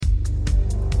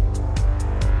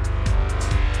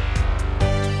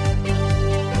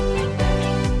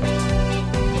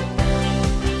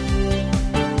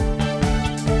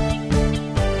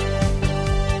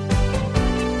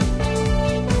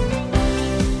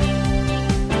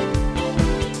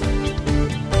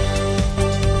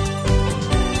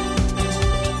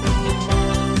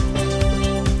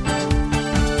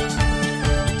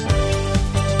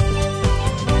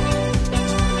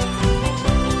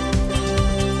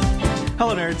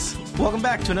Hello, nerds. Welcome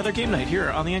back to another game night here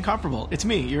on The Incomparable. It's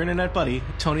me, your internet buddy,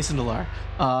 Tony Sindelar.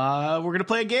 We're gonna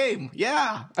play a game.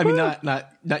 Yeah. I mean,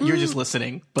 not you're just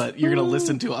listening, but you're gonna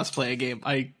listen to us play a game.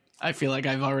 I feel like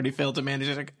I've already failed to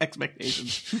manage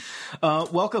expectations.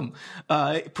 Welcome.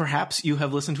 Perhaps you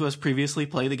have listened to us previously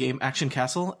play the game Action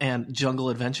Castle and Jungle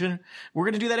Adventure. We're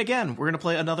going to do that again. We're going to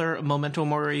play another Memento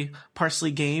Mori Parsley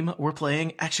game. We're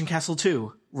playing Action Castle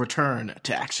 2, Return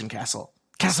to Action Castle.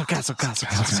 Castle.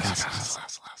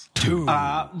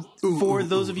 For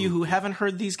those of you who haven't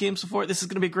heard these games before, this is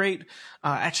going to be great.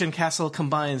 Action Castle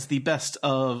combines the best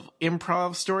of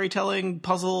improv storytelling,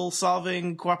 puzzle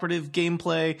solving, cooperative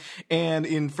gameplay, and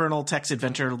infernal text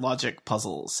adventure logic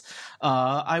puzzles.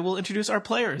 I will introduce our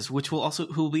players, who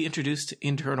will be introduced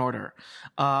in turn order.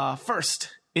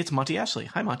 First, it's Monty Ashley.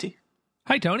 Hi, Monty.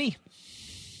 Hi, Tony.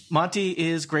 Monty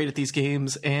is great at these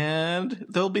games, and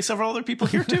there'll be several other people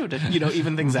here too to,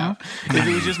 even things out. If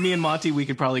it was just me and Monty, we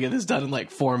could probably get this done in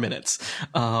like 4 minutes.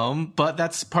 But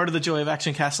that's part of the joy of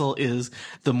Action Castle is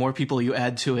the more people you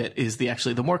add to it is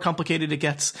the more complicated it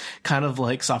gets, kind of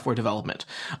like software development.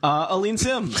 Aline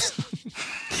Sims.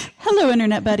 Hello,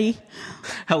 internet buddy.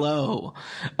 Hello.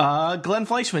 Glenn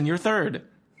Fleischman, you're third.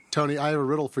 Tony, I have a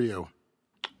riddle for you.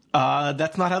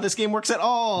 That's not how this game works at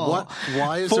all. What?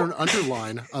 Why is there an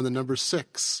underline on the number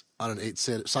 6 on an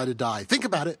 8-sided die? Think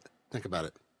about it.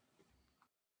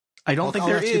 I don't think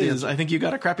there is. I think you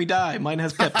got a crappy die. Mine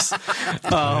has pips.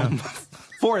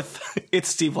 Fourth, it's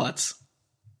Steve Lutz.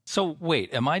 So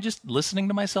wait, am I just listening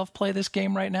to myself play this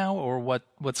game right now, or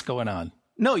what's going on?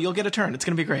 No, you'll get a turn. It's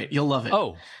going to be great. You'll love it.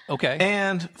 Oh, okay.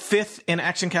 And fifth in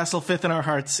Action Castle, fifth in our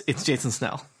hearts, it's Jason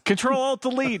Snell.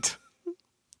 Control-Alt-Delete.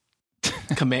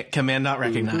 Command not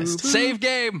recognized. Save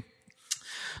game.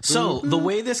 So the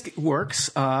way this works,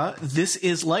 this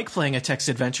is like playing a text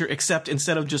adventure, except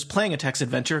instead of just playing a text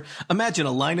adventure, imagine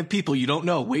a line of people you don't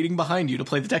know waiting behind you to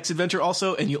play the text adventure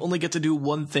also, and you only get to do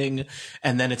one thing,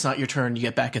 and then it's not your turn. You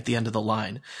get back at the end of the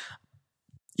line.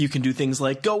 You can do things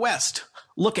like go west,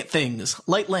 look at things,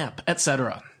 light lamp,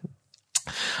 etc.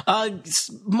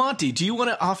 Monty, do you want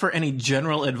to offer any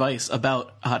general advice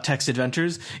about text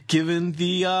adventures, given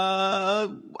the I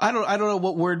don't know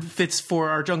what word fits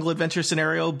for our jungle adventure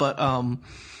scenario, but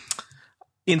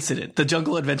incident, the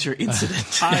jungle adventure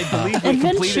incident. I believe we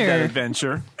completed that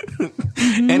adventure.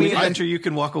 Any adventure you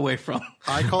can walk away from.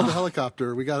 I called the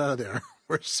helicopter. We got out of there.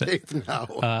 We're safe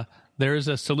now. There is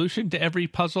a solution to every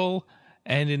puzzle.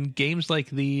 And in games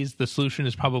like these, the solution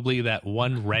is probably that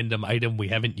one random item we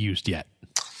haven't used yet.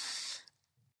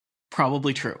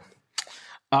 Probably true.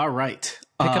 All right.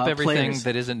 Pick up everything players.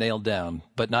 that isn't nailed down,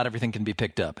 but not everything can be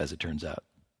picked up, as it turns out.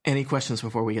 Any questions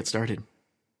before we get started?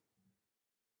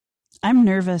 I'm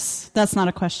nervous. That's not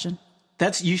a question.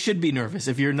 You should be nervous.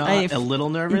 If you're not a little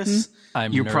nervous,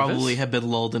 you nervous. Probably have been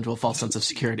lulled into a false sense of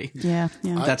security. Yeah.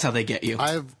 That's how they get you.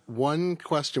 I have one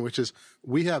question, which is,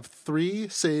 we have 3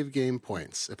 save game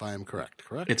points, if I am correct?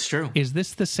 It's true. Is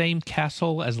this the same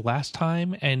castle as last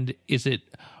time? And is it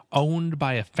owned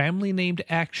by a family named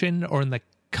Action or in the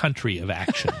country of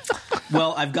Action?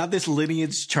 Well, I've got this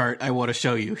lineage chart I want to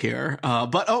show you here.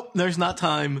 But there's not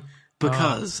time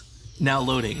because now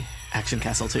loading Action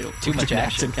Castle 2. Too much action.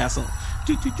 Action Castle.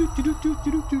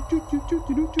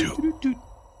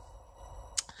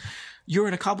 You're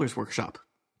in a cobbler's workshop.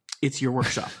 It's your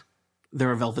workshop. There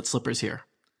are velvet slippers here.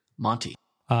 Monty.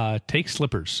 Take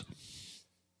slippers.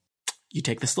 You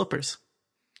take the slippers.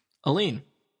 Aline.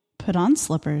 Put on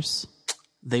slippers.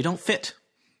 They don't fit.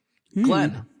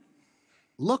 Glenn.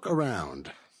 Look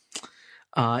around.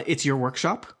 It's your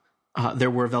workshop. There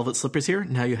were velvet slippers here.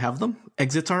 Now you have them.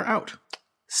 Exits are out.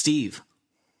 Steve.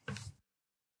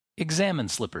 Examine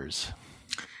slippers.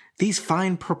 These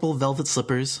fine purple velvet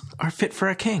slippers are fit for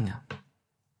a king.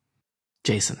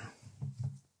 Jason.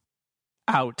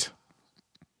 Out.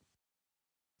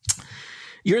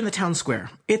 You're in the town square.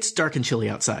 It's dark and chilly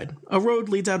outside. A road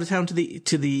leads out of town to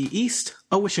the east.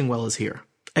 A wishing well is here.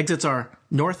 Exits are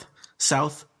north,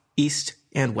 south, east,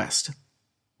 and west.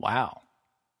 Wow.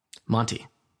 Monty.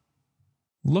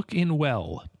 Look in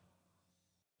well.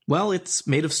 Well, it's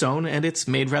made of stone, and it's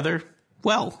made rather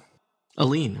well.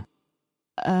 Aline.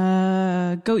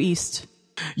 Go east.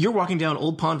 You're walking down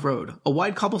Old Pond Road, a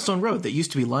wide cobblestone road that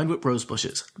used to be lined with rose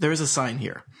bushes. There is a sign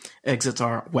here. Exits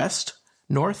are west,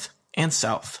 north, and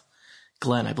south.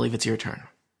 Glenn, I believe it's your turn.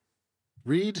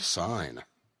 Read sign.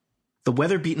 The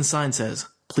weather-beaten sign says,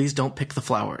 "Please don't pick the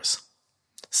flowers."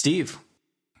 Steve.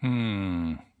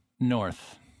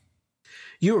 North.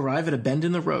 You arrive at a bend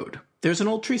in the road. There's an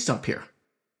old tree stump here.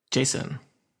 Jason.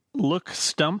 Look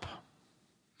stump.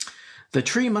 The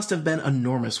tree must have been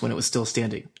enormous when it was still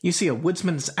standing. You see a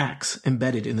woodsman's axe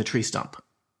embedded in the tree stump.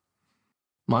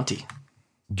 Monty.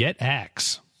 Get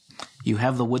axe. You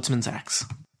have the woodsman's axe.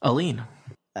 Aline.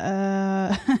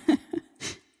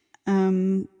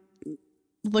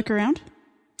 Look around.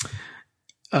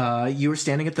 You were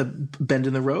standing at the bend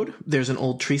in the road. There's an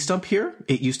old tree stump here.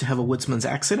 It used to have a woodsman's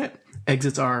axe in it.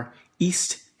 Exits are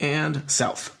east and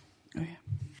south. Oh, yeah.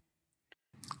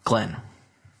 Glenn.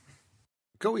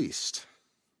 Go east.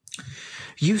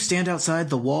 You stand outside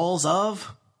the walls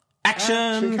of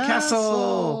Action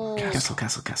Castle.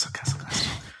 Castle.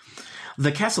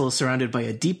 The castle is surrounded by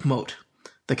a deep moat.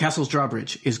 The castle's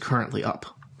drawbridge is currently up.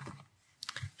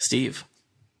 Steve.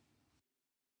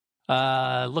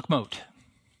 Look moat.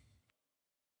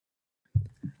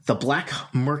 The black,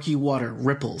 murky water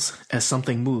ripples as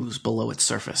something moves below its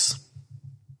surface.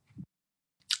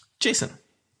 Jason.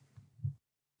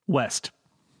 West.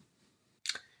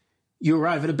 You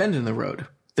arrive at a bend in the road.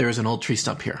 There is an old tree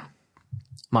stump here.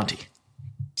 Monty.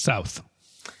 South.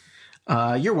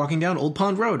 You're walking down Old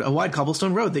Pond Road, a wide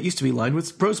cobblestone road that used to be lined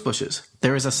with rose bushes.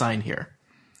 There is a sign here.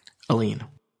 Aline.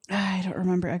 I don't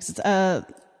remember exits.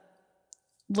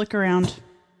 Look around.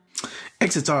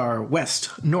 Exits are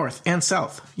west, north, and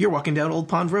south. You're walking down Old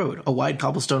Pond Road, a wide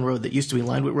cobblestone road that used to be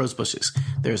lined with rose bushes.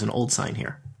 There's an old sign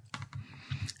here.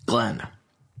 Glenn.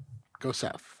 Go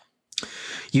south.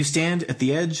 You stand at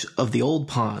the edge of the old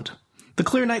pond. The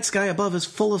clear night sky above is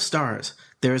full of stars.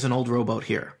 There is an old rowboat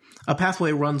here. A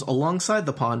pathway runs alongside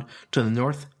the pond to the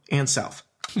north and south.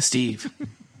 Steve.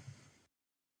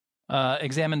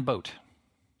 Examine boat.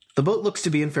 The boat looks to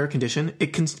be in fair condition.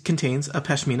 It contains a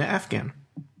Pashmina Afghan.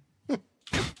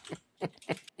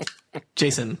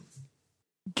 Jason.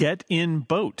 Get in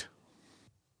boat.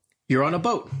 You're on a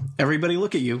boat. Everybody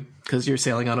look at you because you're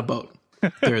sailing on a boat.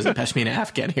 There is a Pashmina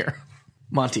Afghan here.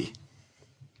 Monty.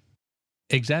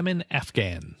 Examine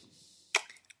Afghan.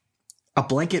 A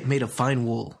blanket made of fine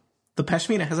wool. The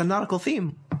Pashmina has a nautical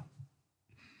theme.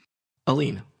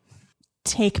 Aline.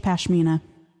 Take Pashmina.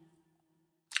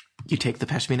 You take the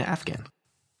Pashmina Afghan.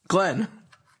 Glenn.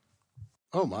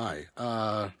 Oh my.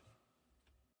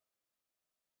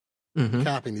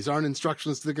 Capping. These aren't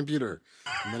instructions to the computer.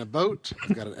 I'm in a boat.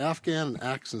 I've got an Afghan, an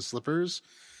axe, and slippers.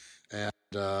 And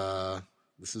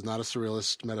this is not a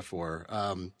surrealist metaphor.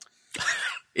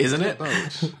 Isn't it?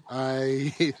 Boat.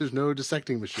 There's no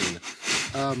dissecting machine.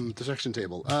 Dissection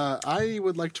table. I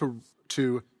would like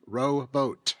to row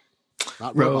boat.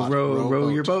 Not Row, robot, row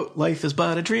boat. your boat. Life is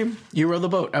but a dream. You row the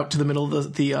boat out to the middle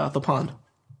of the pond.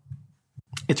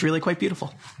 It's really quite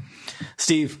beautiful.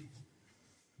 Steve.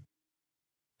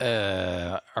 New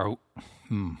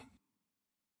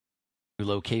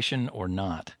location or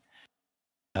not?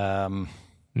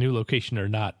 New location or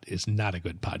not is not a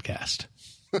good podcast.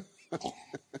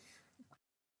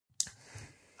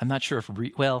 I'm not sure if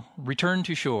return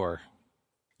to shore.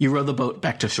 You row the boat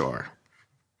back to shore.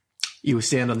 You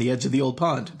stand on the edge of the old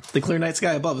pond. The clear night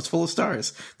sky above is full of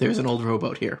stars. There's an old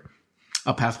rowboat here.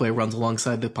 A pathway runs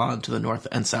alongside the pond to the north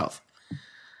and south.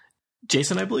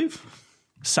 Jason, I believe?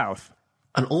 South.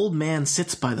 An old man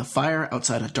sits by the fire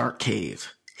outside a dark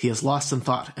cave. He is lost in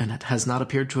thought and has not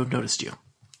appeared to have noticed you.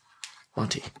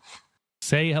 Monty.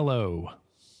 Say hello.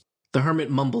 The hermit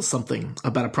mumbles something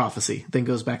about a prophecy, then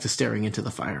goes back to staring into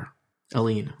the fire.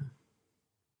 Aline.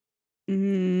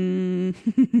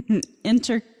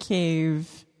 Enter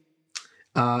cave.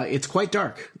 It's quite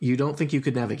dark. You don't think you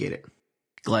could navigate it.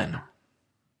 Glenn.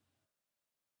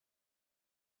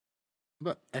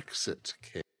 But exit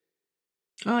cave.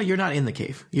 You're not in the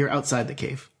cave. You're outside the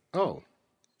cave. Oh,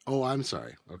 I'm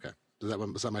sorry. Okay.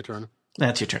 Was that my turn?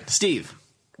 That's your turn. Steve.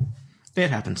 It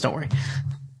happens. Don't worry.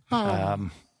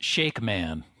 Shake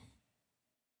man.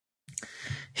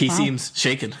 He seems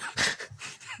shaken.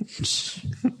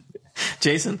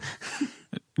 Jason.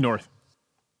 North.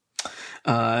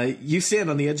 You stand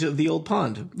on the edge of the old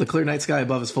pond. The clear night sky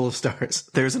above is full of stars.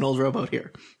 There's an old rowboat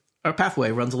here. Our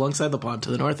pathway runs alongside the pond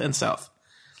to the north and south.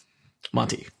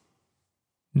 Monty.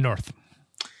 North.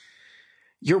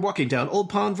 You're walking down Old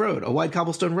Pond Road, a wide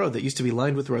cobblestone road that used to be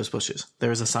lined with rose bushes.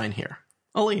 There is a sign here.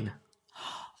 Aline.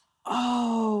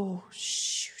 Oh,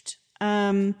 shoot.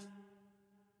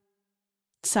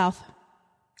 South.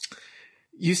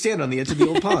 You stand on the edge of the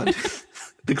old pond.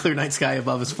 The clear night sky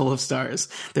above is full of stars.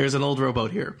 There's an old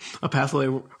rowboat here. A pathway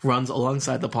runs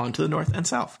alongside the pond to the north and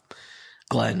south.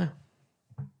 Glenn.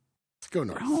 Go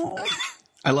north.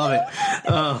 I love it.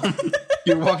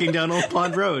 You're walking down Old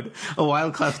Pond Road, a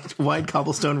wide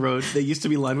cobblestone road that used to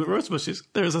be lined with rose bushes.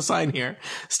 There's a sign here.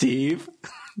 Steve.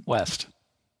 West.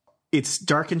 It's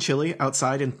dark and chilly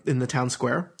outside in the town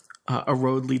square. A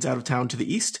road leads out of town to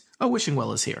the east. A wishing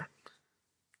well is here.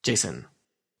 Jason.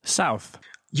 South.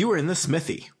 You are in the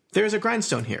smithy. There is a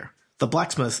grindstone here. The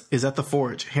blacksmith is at the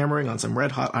forge, hammering on some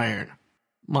red-hot iron.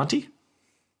 Monty?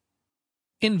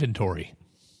 Inventory.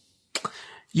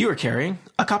 You are carrying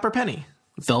a copper penny,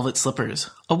 velvet slippers,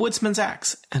 a woodsman's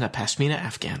axe, and a pashmina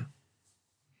afghan.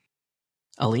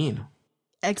 Aline.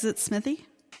 Exit smithy.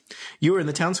 You are in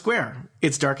the town square.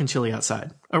 It's dark and chilly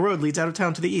outside. A road leads out of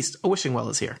town to the east. A wishing well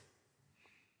is here.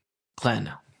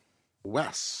 Glenn.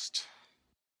 West.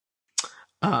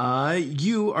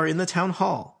 You are in the town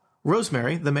hall.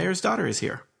 Rosemary, the mayor's daughter, is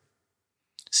here.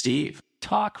 Steve.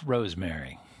 Talk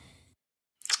Rosemary.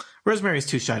 Rosemary's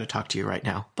too shy to talk to you right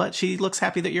now, but she looks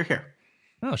happy that you're here.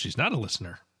 Oh, she's not a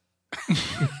listener.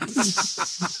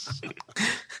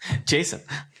 Jason.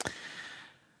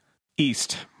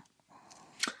 East.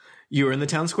 You are in the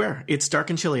town square. It's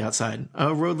dark and chilly outside.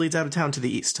 A road leads out of town to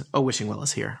the east. A wishing well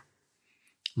is here.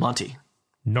 Monty.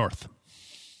 North.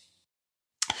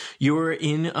 You are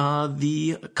in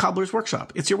the cobbler's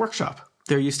workshop. It's your workshop.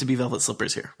 There used to be velvet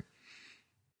slippers here.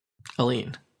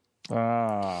 Aline.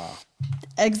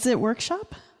 Exit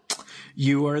workshop.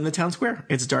 You are in the town square.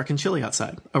 It's dark and chilly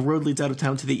outside. A road leads out of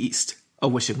town to the east. A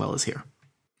wishing well is here.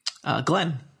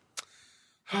 Glenn.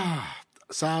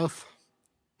 South.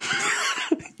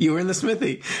 You are in the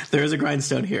smithy. There is a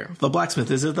grindstone here. The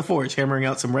blacksmith is at the forge, hammering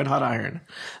out some red-hot iron.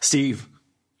 Steve.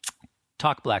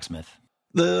 Talk blacksmith.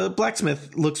 The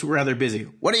blacksmith looks rather busy.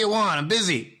 What do you want? I'm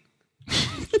busy.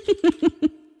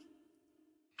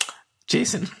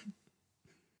 Jason.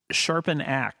 Sharpen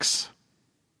axe.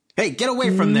 Hey, get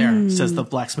away from there, says the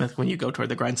blacksmith when you go toward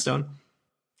the grindstone.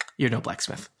 You're no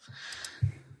blacksmith.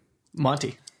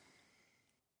 Monty.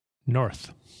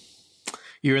 North.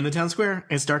 You're in the town square.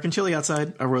 It's dark and chilly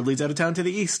outside. A road leads out of town to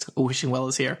the east. A wishing well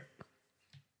is here.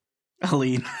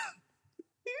 Aline.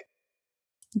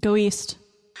 Go east.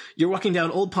 You're walking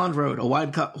down Old Pond Road, a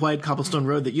wide cobblestone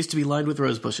road that used to be lined with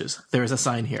rose bushes. There is a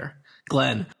sign here.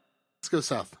 Glenn. Let's go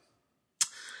south.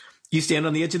 You stand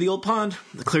on the edge of the old pond.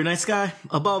 The clear night sky.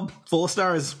 Above, full of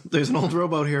stars. There's an old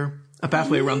rowboat here. A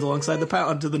pathway runs alongside the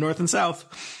pond to the north and south.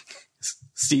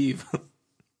 Steve.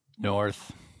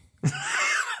 North.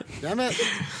 Damn it.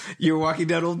 You're walking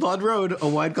down Old Pond Road, a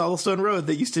wide cobblestone road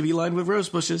that used to be lined with rose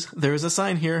bushes. There is a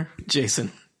sign here.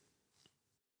 Jason.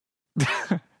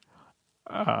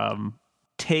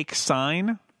 Take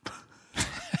sign.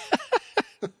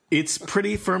 It's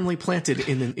pretty firmly planted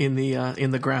in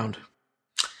the ground.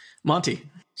 Monty.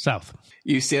 South.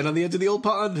 You stand on the edge of the old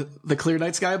pond. The clear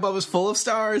night sky above is full of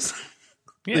stars.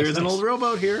 Yeah, There's it's an nice. old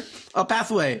rowboat here. A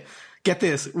pathway. Get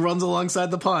this. Runs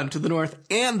alongside the pond to the north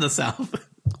and the south.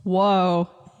 Whoa.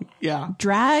 Yeah.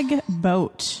 Drag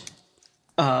boat.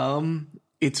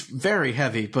 It's very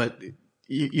heavy, but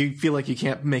you feel like you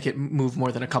can't make it move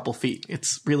more than a couple feet.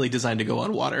 It's really designed to go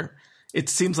on water. It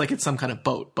seems like it's some kind of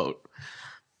boat.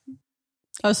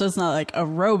 Oh, so it's not like a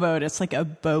rowboat. It's like a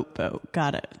boat.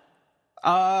 Got it.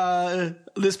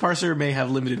 This parser may have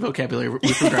limited vocabulary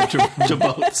with regard to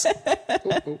boats.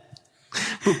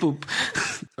 Boop, boop.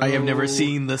 I have never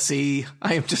seen the sea.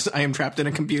 I am trapped in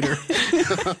a computer.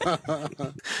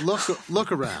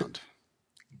 Look around.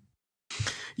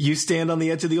 You stand on the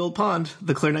edge of the old pond.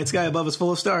 The clear night sky above is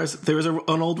full of stars. There is an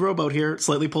old rowboat here,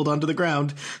 slightly pulled onto the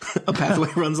ground. A pathway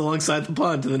runs alongside the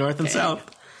pond to the north and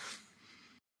south.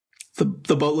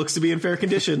 The boat looks to be in fair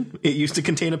condition. It used to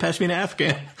contain a pashmina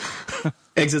afghan.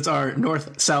 Exits are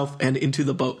north, south, and into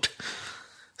the boat.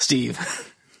 Steve.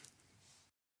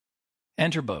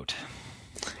 Enter boat.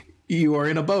 You are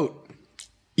in a boat.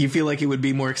 You feel like it would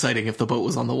be more exciting if the boat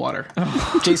was on the water.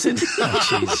 Jason. Oh,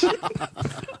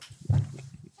 jeez.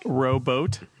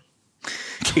 Rowboat.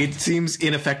 It seems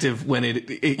ineffective when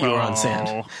you're on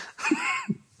sand.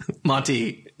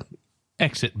 Monty.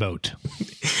 Exit boat.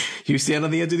 You stand on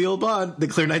the edge of the old pond. The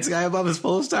clear night sky above is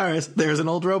full of stars. There's an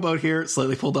old rowboat here,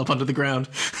 slightly pulled up onto the ground.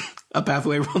 A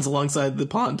pathway runs alongside the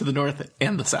pond to the north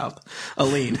and the south.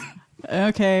 Aline.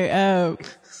 Okay.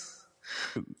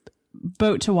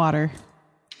 Boat to water.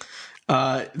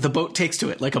 The boat takes to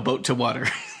it like a boat to water.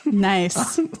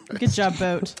 Nice. Good job,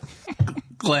 boat.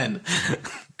 Glenn.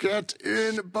 Get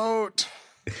in boat.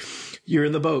 You're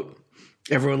in the boat.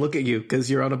 Everyone look at you because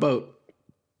you're on a boat.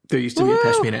 There used to be a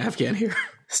pashmina afghan here.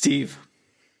 Steve.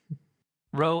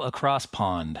 Row across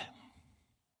pond.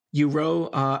 You row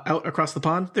out across the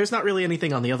pond. There's not really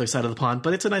anything on the other side of the pond,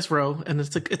 but it's a nice row, and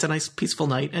it's a nice peaceful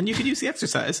night, and you could use the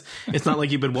exercise. It's not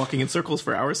like you've been walking in circles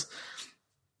for hours.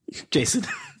 Jason.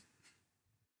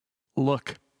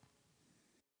 Look.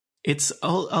 It's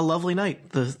a lovely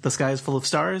night. The sky is full of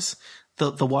stars.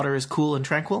 The water is cool and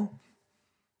tranquil.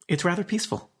 It's rather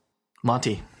peaceful.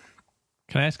 Monty.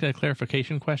 Can I ask a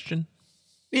clarification question?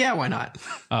 Yeah, why not?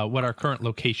 What our current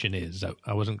location is.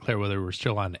 I wasn't clear whether we're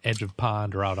still on the edge of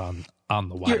pond or out on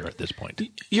the water at this point.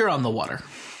 You're on the water.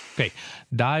 Okay,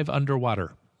 dive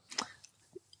underwater.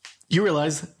 You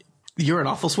realize you're an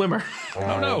awful swimmer.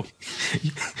 Oh, no.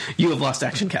 You have lost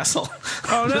Action Castle.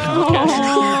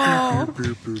 Oh,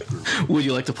 no. Would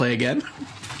you like to play again?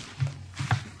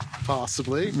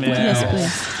 Possibly. Yes,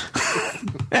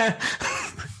 please.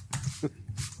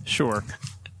 Sure.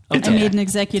 I made an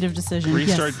executive decision.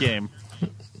 Restart Yes. game.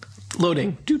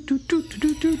 Loading.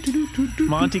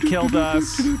 Monty killed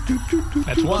us.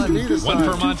 That's one. me this One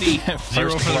time. for Monty, zero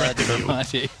First for the blood rest of for you.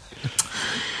 Monty.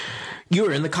 You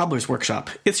are in the cobbler's workshop.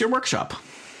 It's your workshop.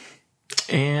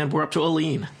 And we're up to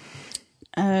Aline.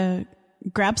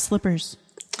 Grab slippers.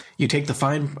 You take the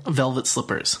fine velvet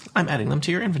slippers. I'm adding them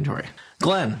to your inventory.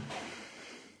 Glenn.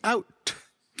 Out.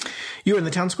 You are in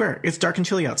the town square. It's dark and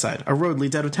chilly outside. A road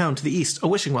leads out of town to the east. A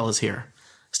wishing well is here.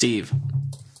 Steve.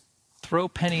 Throw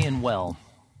penny in well.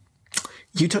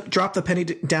 You drop the penny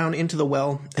down into the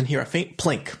well and hear a faint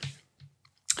plink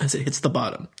as it hits the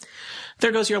bottom.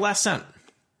 There goes your last cent.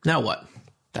 Now what?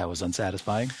 That was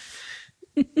unsatisfying.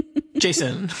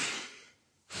 Jason.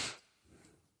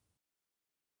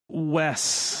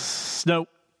 West. No.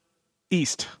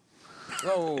 East.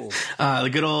 Oh. The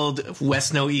good old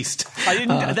west, no east. I didn't.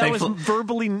 That was thankful-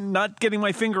 verbally not getting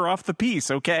my finger off the piece.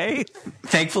 Okay.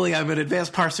 Thankfully, I'm an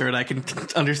advanced parser and I can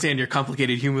understand your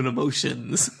complicated human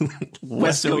emotions.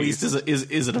 West, no east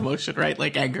is an emotion, right?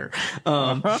 Like anger.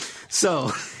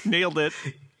 So Nailed it.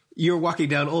 you're walking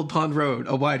down Old Pond Road,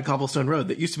 a wide cobblestone road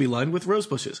that used to be lined with rose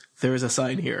bushes. There is a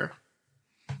sign here.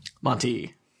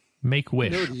 Monty. Make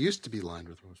wish. No, it used to be lined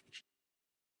with rose bushes.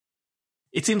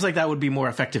 It seems like that would be more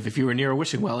effective if you were near a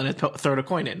wishing well and had thrown a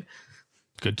coin in.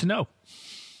 Good to know.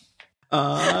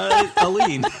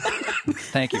 Aline.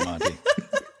 Thank you, Monty.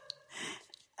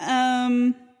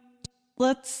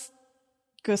 Let's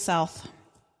go south.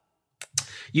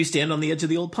 You stand on the edge of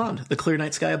the old pond. The clear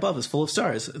night sky above is full of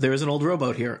stars. There is an old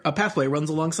rowboat here. A pathway runs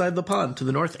alongside the pond to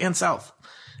the north and south.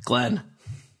 Glenn.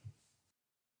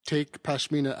 Take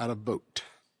Pashmina out of boat.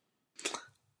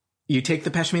 You take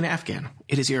the Pashmina Afghan.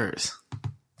 It is yours.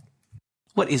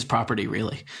 What is property,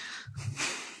 really?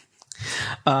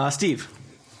 Steve.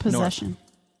 Possession.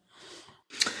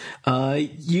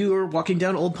 You are walking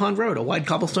down Old Pond Road, a wide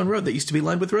cobblestone road that used to be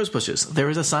lined with rose bushes. There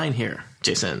is a sign here.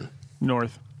 Jason.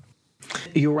 North.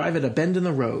 You arrive at a bend in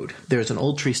the road. There is an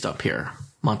old tree stump here.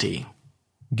 Monty.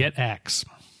 Get axe.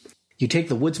 You take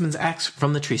the woodsman's axe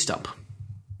from the tree stump.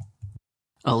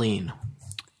 Aline.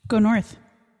 Go north.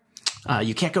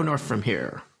 You can't go north from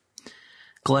here.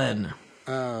 Glenn.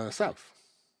 South.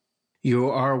 You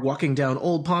are walking down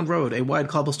Old Pond Road, a wide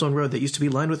cobblestone road that used to be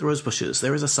lined with rose bushes.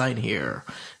 There is a sign here.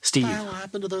 Steve. What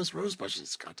happened to those rose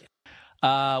bushes?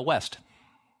 Goddamn. West.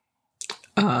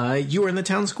 You are in the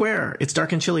town square. It's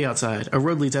dark and chilly outside. A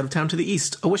road leads out of town to the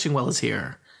east. A wishing well is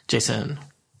here. Jason.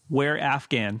 Where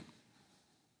Afghan?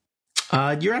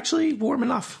 You're actually warm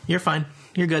enough. You're fine.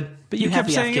 You're good. But You you have kept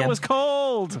the saying Afghan. it was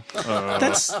cold.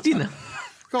 That's,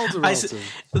 Cold's a relative.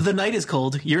 the night is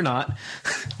cold. You're not.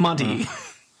 Monty.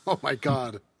 Oh my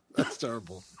god. That's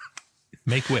terrible.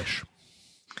 Make wish.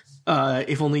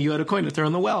 If only you had a coin to throw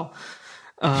in the well.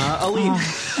 Aline.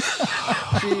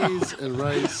 Cheese and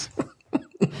rice.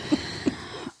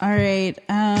 All right.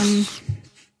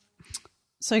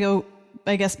 So I go,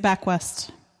 I guess, back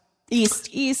west. East.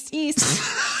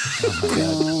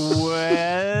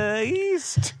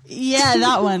 West. Yeah,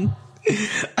 that one.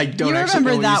 I don't You actually know remember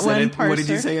when that you said one, it. What did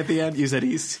you parser. say at the end? You said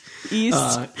east.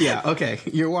 East. Yeah, okay.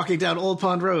 You're walking down Old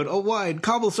Pond Road, a wide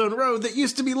cobblestone road that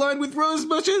used to be lined with rose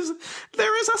bushes.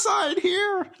 There is a sign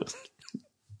here.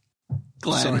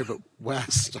 Glenn. Sorry, but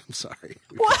west. I'm sorry.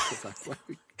 What?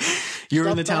 You're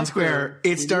in Stop the town back square. there.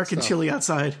 It's We dark need and stuff. chilly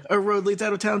outside. A road leads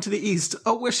out of town to the east.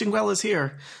 A wishing well is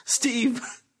here. Steve.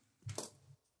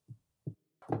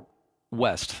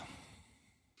 West.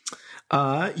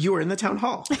 You are in the town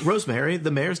hall. Rosemary,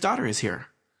 the mayor's daughter, is here.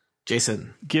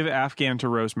 Jason. Give Afghan to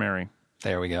Rosemary.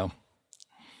 There we go.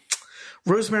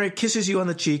 Rosemary kisses you on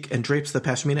the cheek and drapes the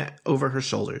pashmina over her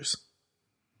shoulders.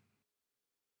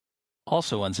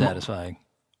 Also unsatisfying.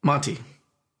 Monty.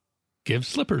 Give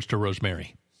slippers to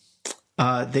Rosemary.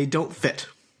 They don't fit.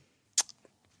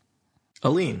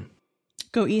 Aline.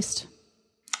 Go east.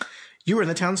 You are in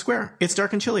the town square. It's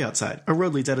dark and chilly outside. A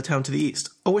road leads out of town to the east.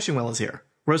 A wishing well is here.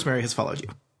 Rosemary has followed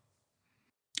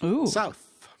you. Ooh. South.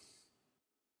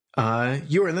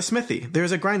 You are in the smithy. There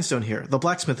is a grindstone here. The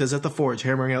blacksmith is at the forge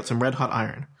hammering out some red-hot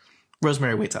iron.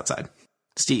 Rosemary waits outside.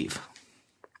 Steve.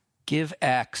 Give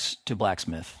axe to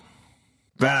blacksmith.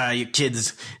 Ah, you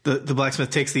kids. The blacksmith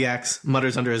takes the axe,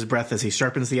 mutters under his breath as he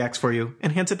sharpens the axe for you,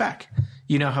 and hands it back.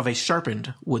 You now have a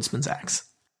sharpened woodsman's axe.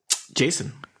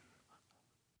 Jason,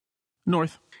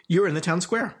 North. you're in the town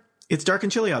square. It's dark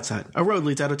and chilly outside. A road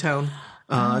leads out of town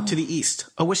to the east.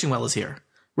 A wishing well is here.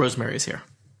 Rosemary is here.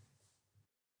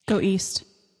 Go east.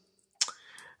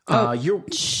 You're...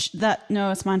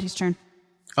 No, it's Monty's turn.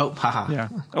 Oh, haha. Yeah.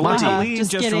 Monty. Aline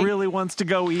just just kidding. really wants to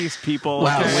go east, people.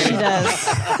 Wow. Okay. She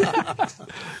does.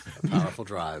 Powerful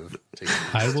drive.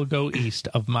 I will go east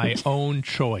of my own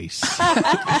choice.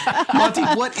 Monty,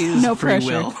 what is No free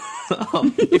pressure. will?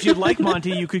 If you'd like,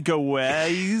 Monty, you could go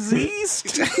ways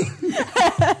east.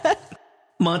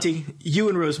 Monty, you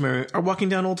and Rosemary are walking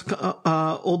down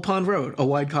Old Pond Road, a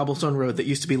wide cobblestone road that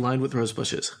used to be lined with rose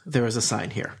bushes. There is a sign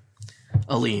here.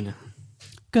 Aline,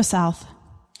 Go south.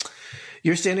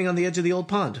 you're standing on the edge of the old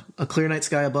pond. A clear night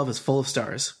sky above is full of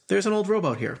stars. There's an old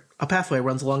rowboat here. A pathway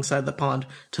runs alongside the pond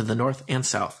to the north and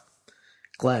south.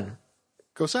 Glenn,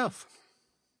 Go south.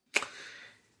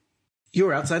 you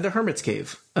are outside the hermit's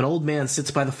cave. An old man sits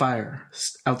by the fire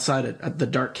outside it at the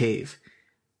dark cave.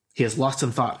 He is lost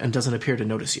in thought and doesn't appear to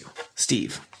notice you.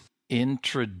 Steve,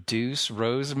 Introduce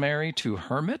Rosemary to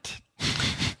Hermit?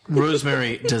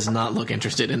 Rosemary does not look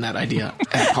interested in that idea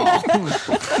at all.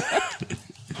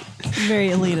 Very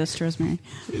elitist, Rosemary.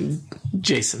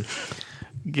 Jason,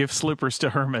 Give slippers to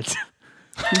Hermit.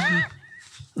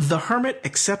 the hermit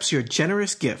accepts your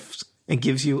generous gift and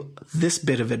gives you this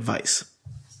bit of advice.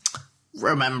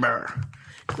 Remember,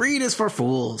 greed is for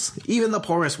fools. Even the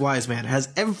poorest wise man has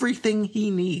everything he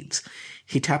needs.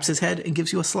 He taps his head and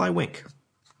gives you a sly wink.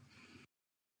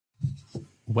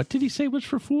 What did he say was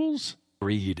for fools?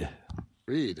 Reed.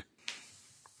 Read.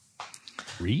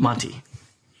 Reed? Monty,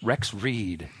 Rex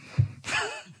Reed.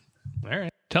 All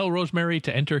right. Tell Rosemary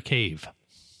to enter cave.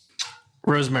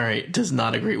 Rosemary does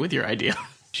not agree with your idea.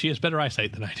 She has better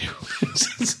eyesight than I do.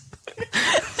 Ask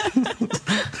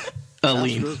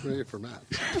Aline, Rosemary for Matt.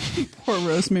 Poor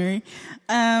Rosemary.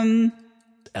 Elven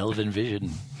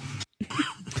Vision.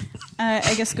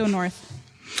 I guess go north.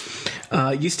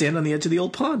 you stand on the edge of the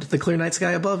old pond. The clear night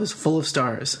sky above is full of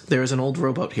stars. There is an old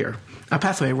rowboat here. A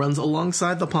pathway runs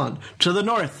alongside the pond to the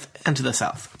north and to the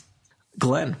south.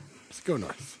 Glenn, Let's go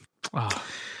north.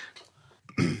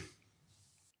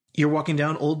 you're walking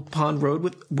down Old Pond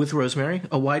Road with Rosemary,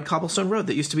 a wide cobblestone road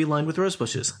that used to be lined with rose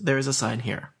bushes. There is a sign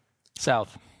here.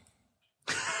 South.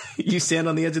 You stand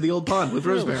on the edge of the old pond with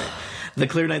Rosemary. The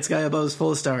clear night sky above is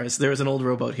full of stars. There is an old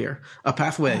rowboat here. A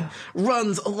pathway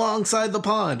runs alongside the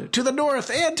pond to the north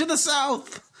and to the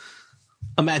south.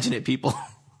 Imagine it, people.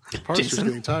 Parker's Jason?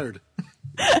 getting tired.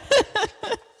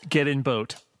 Get in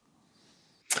boat.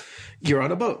 You're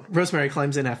on a boat. Rosemary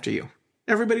climbs in after you.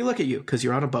 Everybody look at you because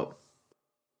you're on a boat.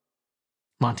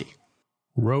 Monty,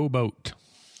 Rowboat.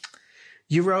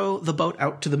 you row the boat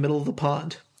out to the middle of the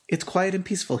pond. It's quiet and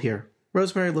peaceful here.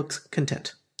 Rosemary looks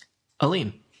content.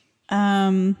 Aline,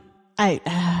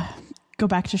 I go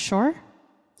back to shore.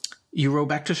 you row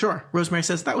back to shore. Rosemary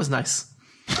says, that was nice.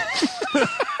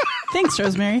 Thanks,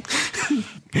 Rosemary.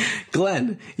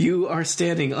 Glenn, you are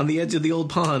standing on the edge of the old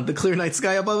pond. The clear night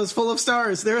sky above is full of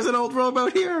stars. There is an old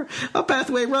rowboat here. A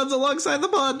pathway runs alongside the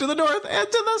pond to the north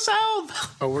and to the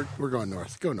south. Oh, we're going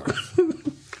north. Go north.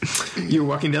 You're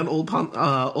walking down Old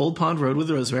Pond Road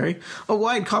with Rosemary, a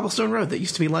wide cobblestone road that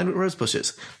used to be lined with rose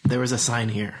bushes. There is a sign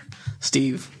here.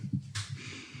 Steve,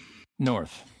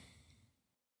 North.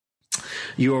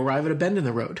 you arrive at a bend in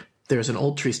the road. There's an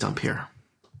old tree stump here.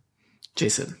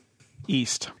 Jason,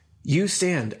 East. you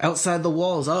stand outside the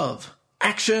walls of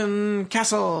Action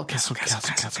Castle. Castle.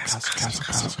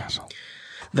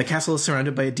 The castle is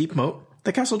surrounded by a deep moat.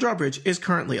 The castle drawbridge is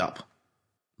currently up.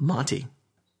 Monty,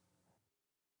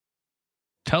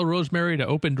 Tell Rosemary to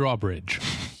open drawbridge.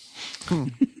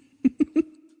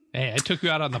 Hey, I took you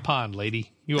out on the pond,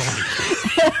 lady. You own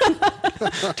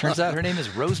it. Turns out her name is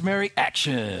Rosemary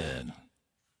Action.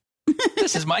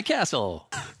 This is my castle.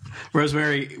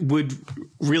 Rosemary would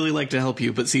really like to help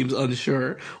you, but seems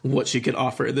unsure what she could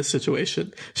offer in this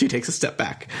situation. She takes a step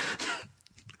back.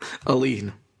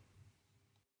 Aline,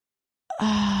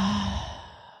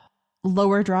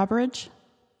 Lower drawbridge.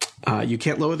 you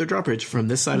can't lower the drawbridge from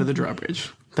this side of the drawbridge.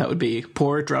 That would be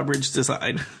poor drawbridge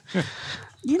design.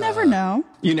 You never know.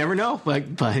 You never know,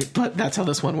 but that's how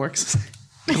this one works.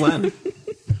 Glenn,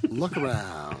 Look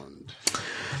around.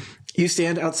 you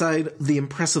stand outside the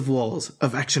impressive walls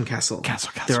of Action Castle.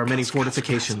 There are many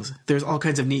fortifications. There's all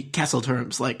kinds of neat castle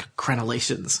terms like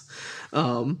crenellations.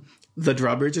 The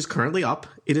drawbridge is currently up.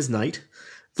 It is night.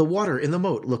 The water in the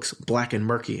moat looks black and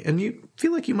murky, and you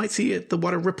feel like you might see the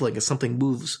water rippling as something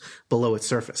moves below its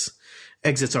surface.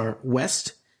 Exits are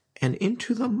west and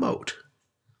into the moat.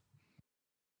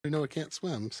 I know I can't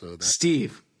swim, so that's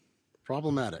Steve,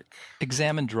 problematic.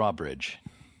 Examine drawbridge.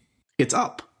 it's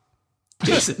up.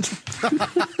 Jason,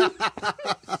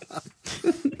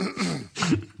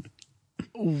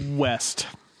 West.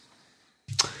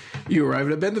 you arrive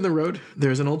at a bend in the road.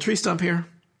 There's an old tree stump here.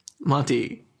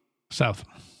 Monty, South.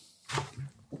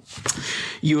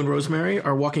 you and Rosemary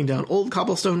are walking down Old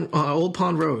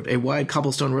Pond Road, a wide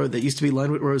cobblestone road that used to be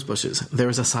lined with rose bushes. There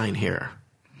is a sign here.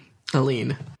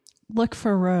 Aline, Look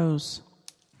for Rose.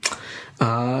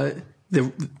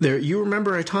 you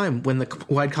remember a time when the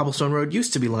wide cobblestone road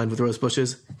used to be lined with rose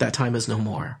bushes. That time is no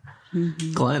more.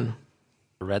 Mm-hmm. Glenn,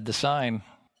 Read the sign.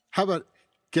 How about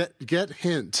get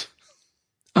hint?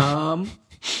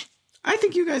 I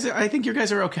think you guys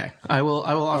are okay. I will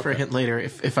offer a hint later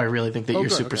if I really think that you're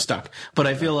super stuck. But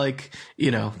I feel like,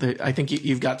 I think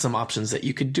you've got some options that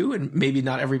you could do, and maybe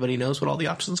not everybody knows what all the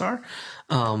options are.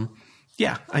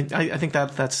 Yeah, I think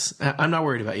that's, I'm not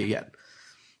worried about you yet.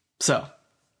 So,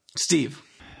 Steve.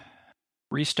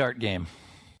 Restart game.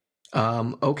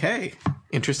 Okay.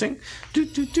 Interesting.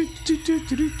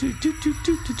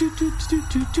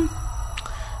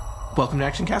 Welcome to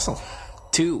Action Castle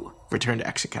 2. Return to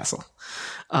Action Castle.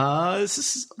 This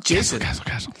is Jason.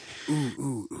 Castle.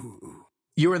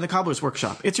 You're in the cobbler's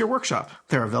workshop. It's your workshop.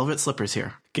 There are velvet slippers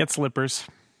here. Get slippers.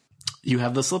 You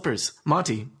have the slippers.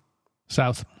 Monty.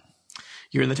 South.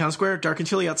 You're in the town square. Dark and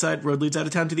chilly outside. Road leads out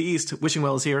of town to the east. Wishing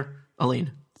Well is here.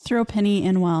 Aline. Throw penny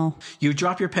in well. You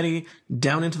drop your penny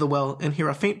down into the well and hear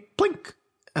a faint blink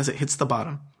as it hits the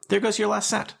bottom. There goes your last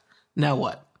cent. Now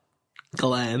what?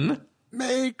 Glenn.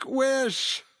 Make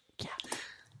wish.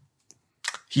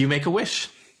 You make a wish.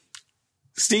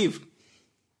 Steve.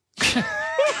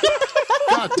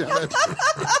 God damn it.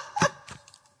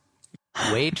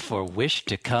 Wait for wish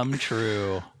to come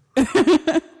true.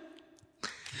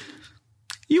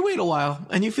 You wait a while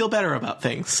and you feel better about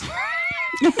things.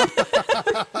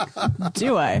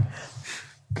 Do I?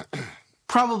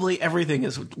 Probably everything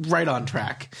is right on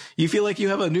track. You feel like you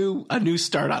have a new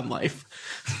start on life.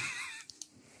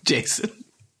 Jason.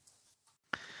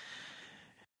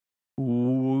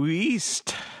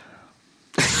 East.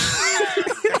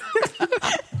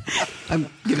 I'm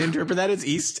going to interpret that as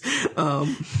east.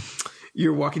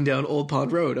 You're walking down Old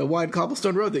Pond Road, a wide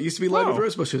cobblestone road that used to be lined with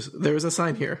rose bushes. There is a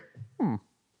sign here.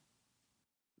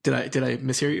 Did I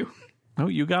mishear you? Oh,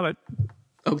 you got it.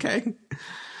 Okay.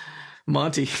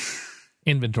 Monty.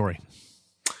 Inventory.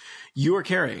 You are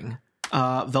carrying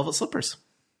velvet slippers.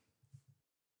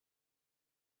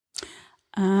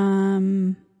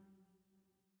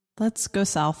 Let's go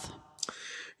south.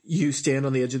 You stand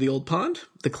on the edge of the old pond.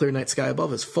 The clear night sky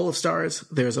above is full of stars.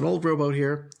 There's an old rowboat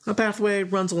here. A pathway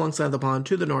runs alongside the pond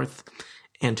to the north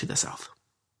and to the south.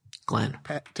 Glenn.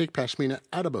 Take Pashmina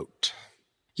out of boat.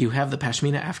 You have the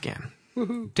Pashmina Afghan.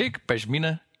 Take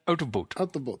Pashmina out of boat.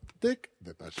 Out the boat. Take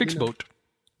the Pashmina. Fix boat.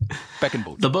 Back in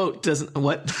boat. The boat doesn't...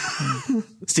 What?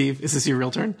 Steve, is this your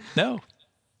real turn? No.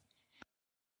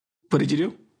 What did you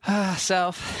do?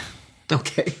 South.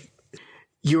 Okay.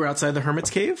 You are outside the hermit's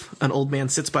cave. An old man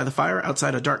sits by the fire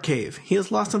outside a dark cave. He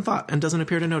is lost in thought and doesn't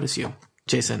appear to notice you.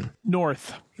 Jason.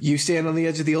 North. You stand on the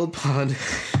edge of the old pond.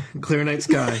 Clear night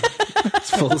sky. It's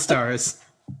full of stars.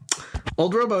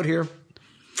 Old rowboat here.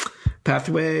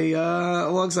 Pathway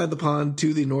alongside the pond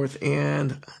to the north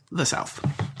and the south.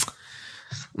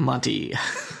 Monty.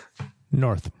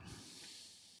 North.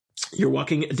 You're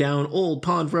walking down Old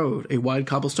Pond Road, a wide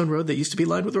cobblestone road that used to be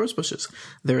lined with rose bushes.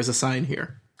 There is a sign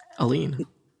here. Aline.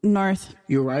 North.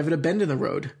 You arrive at a bend in the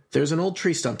road. There's an old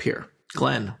tree stump here.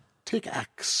 Glenn. Take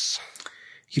axe.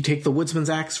 You take the woodsman's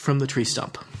axe from the tree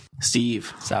stump.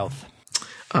 Steve. South.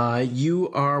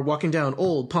 You are walking down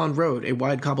Old Pond Road, a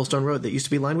wide cobblestone road that used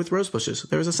to be lined with rose bushes.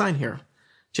 There is a sign here.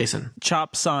 Jason.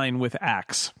 Chop sign with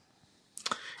axe.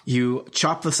 You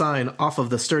chop the sign off of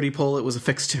the sturdy pole it was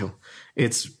affixed to.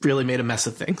 It's really made a mess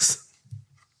of things.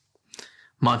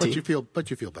 Monty. But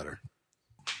you feel better.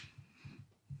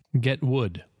 Get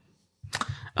wood.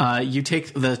 You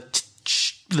take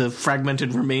the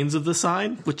fragmented remains of the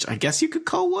sign, which I guess you could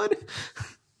call wood.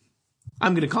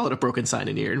 I'm going to call it a broken sign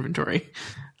in your inventory.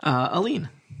 Aline.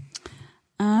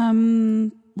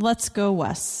 Let's go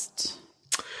west.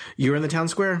 You're in the town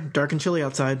square. Dark and chilly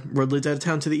outside. Road leads out of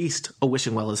town to the east. A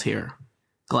wishing well is here.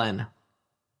 Glenn.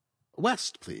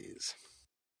 West, please.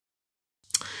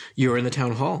 You're in the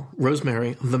town hall.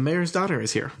 Rosemary, the mayor's daughter,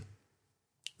 is here.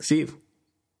 Steve.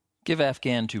 Give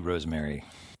Afghan to Rosemary.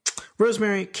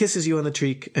 Rosemary kisses you on the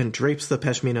cheek and drapes the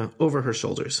pashmina over her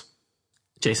shoulders.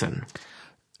 Jason.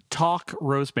 Talk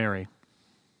Rosemary.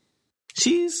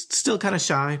 She's still kind of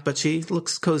shy, but she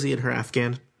looks cozy in her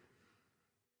Afghan.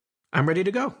 I'm ready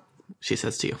to go, she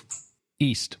says to you.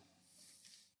 East.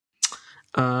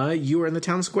 You are in the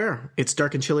town square. It's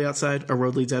dark and chilly outside. A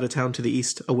road leads out of town to the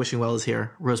east. A wishing well is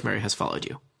here. Rosemary has followed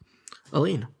you.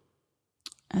 Aline.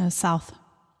 South.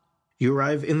 You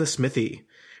arrive in the smithy.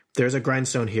 There's a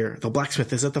grindstone here. The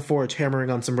blacksmith is at the forge hammering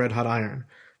on some red-hot iron.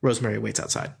 Rosemary waits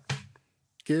outside.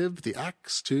 Give the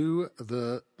axe to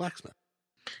the blacksmith.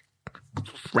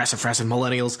 Rassafrassin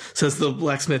millennials, says the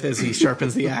blacksmith as he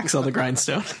sharpens the axe on the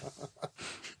grindstone.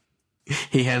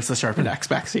 He hands the sharpened axe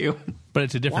back to you. But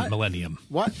it's a different millennium.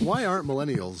 Why aren't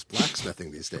millennials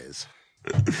blacksmithing these days?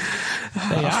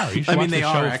 They are. You should I mean, watch they the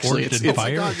are show actually. Forged in It's-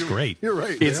 Fire. God, It's great. You're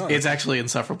right. It's actually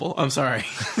insufferable. I'm sorry.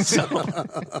 So,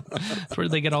 That's where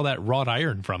they get all that wrought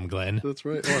iron from, Glenn, That's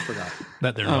right. Oh, I forgot.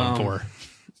 that they're known for.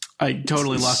 I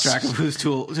totally lost track of whose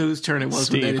turn it was.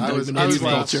 Steve. When they I didn't was even use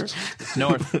last. culture.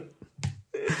 North.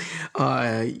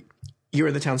 You're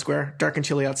in the town square. Dark and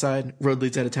chilly outside. Road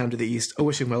leads out of town to the east. A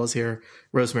wishing well is here.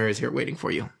 Rosemary is here waiting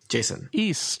for you. Jason.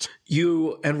 East.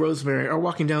 You and Rosemary are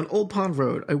walking down Old Pond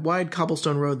Road, a wide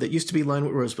cobblestone road that used to be lined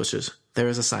with rose bushes. There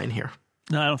is a sign here.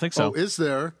 No, I don't think so. Oh, is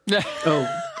there? Oh,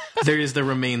 there is the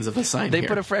remains of a sign They here.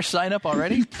 put a fresh sign up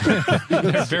already?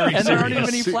 They're very And there aren't even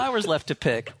serious. any flowers left to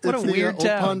pick. What It's a the, weird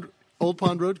town. Old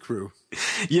Pond Road crew.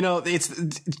 You know, it's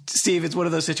Steve. It's one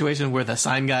of those situations where the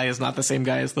sign guy is not the same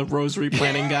guy as the rosary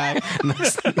planting guy. And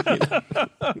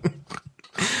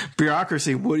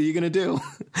bureaucracy. What are you going to do?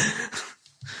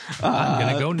 I'm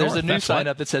going to go north. There's a new That's sign what-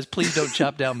 up that says, please don't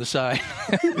chop down the sign.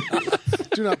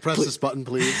 Do not press this button,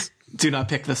 please. Do not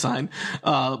pick the sign.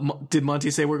 Did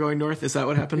Monty say we're going north? Is that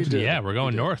what happened? Yeah, we're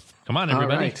going north. Come on, All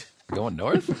everybody. right. Going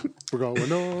north? We're going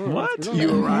north. What?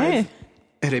 You arrive Hey.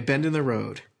 at a bend in the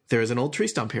road. There is an old tree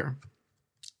stump here.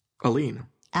 Aline.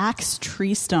 Axe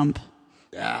tree stump.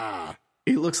 Yeah.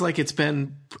 It looks like it's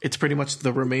pretty much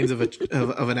the remains of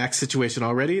an axe situation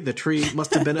already. The tree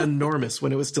must have been enormous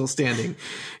when it was still standing.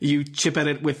 You chip at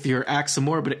it with your axe some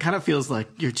more, but it kind of feels like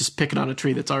you're just picking on a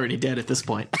tree that's already dead at this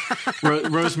point.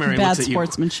 Rosemary Bad looks at you.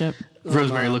 sportsmanship.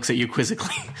 Rosemary looks at you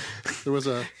quizzically. There was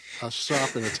a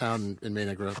shop in a town in Maine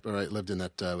I grew up, or I lived in,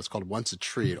 that was called Once a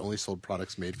Tree. It only sold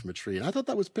products made from a tree. And I thought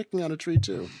that was picking on a tree,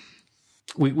 too.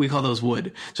 We call those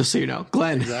wood, just so you know.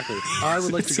 Glenn. Exactly. I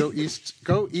would like to go east.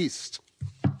 Go east.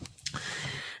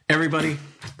 Everybody,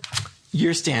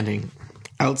 you're standing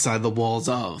outside the walls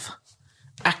of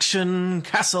Action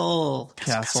Castle.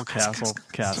 Castle.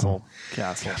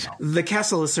 The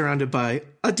castle is surrounded by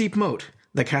a deep moat.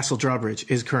 The castle drawbridge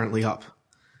is currently up.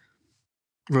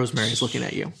 Rosemary is looking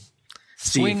at you.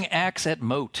 Steve. Swing axe at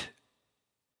moat.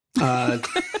 The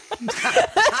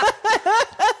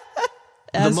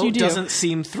As you moat do. doesn't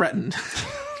seem threatened.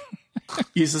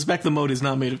 You suspect the moat is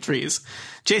not made of trees.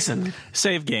 Jason.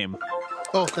 Save game.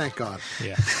 Oh, thank God.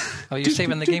 Yeah. Oh, you're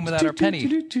saving the game without our penny.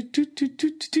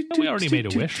 We already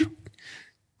made a wish. And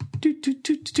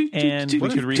we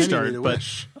What could if restart, Penny made a but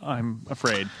wish? I'm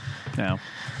afraid now.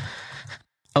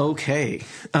 Okay.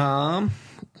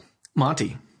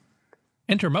 Monty.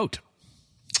 Enter moat.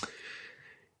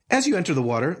 As you enter the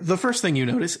water, the first thing you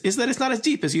notice is that it's not as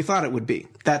deep as you thought it would be.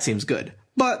 That seems good.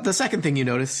 But the second thing you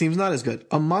notice seems not as good.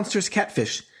 A monstrous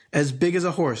catfish, as big as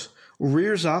a horse,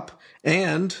 rears up,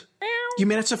 and you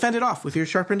manage to fend it off with your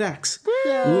sharpened axe.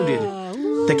 Wounded,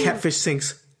 the catfish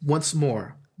sinks once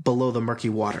more below the murky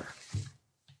water.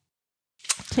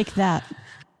 Take that.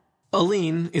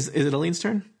 Aline, is it Aline's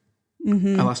turn?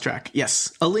 Mm-hmm. I lost track.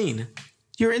 Yes. Aline,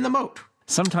 you're in the moat.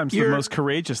 Sometimes the You're- most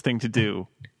courageous thing to do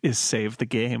is save the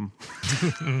game.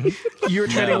 You're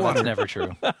treading No, that's water never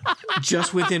true.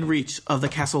 just within reach of the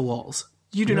castle walls.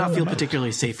 You do not feel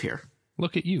particularly safe here.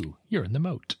 Look at you. You're in the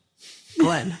moat.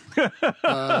 Glenn.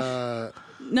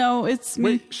 No, it's me.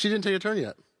 Wait, she didn't take a turn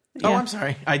yet. Oh, Yeah. I'm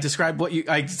sorry. I described what you.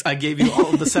 I gave you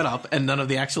all of the setup and none of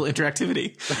the actual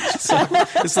interactivity. So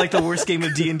it's like the worst game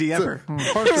of D&D ever.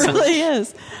 It really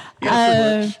is.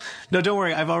 No, don't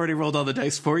worry. I've already rolled all the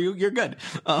dice for you. You're good.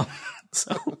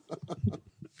 So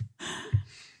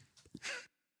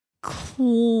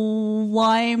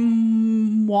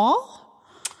Climb wall?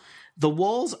 the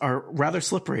walls are rather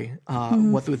slippery.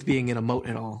 What with being in a moat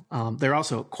and all, they're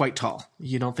also quite tall.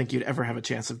 You don't think you'd ever have a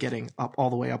chance of getting up all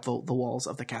the way up the walls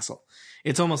of the castle.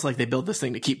 It's almost like they built this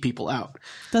thing to keep people out.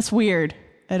 That's weird.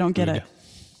 I don't get it.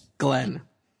 Glenn.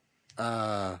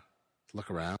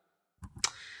 Look around.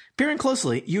 Peering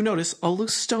closely, you notice a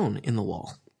loose stone in the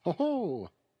wall. Oh,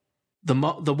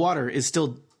 The water is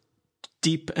still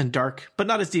deep and dark, but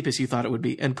not as deep as you thought it would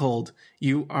be, and cold.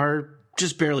 You are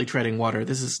just barely treading water.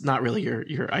 This is not really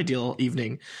your ideal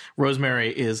evening. Rosemary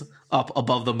is up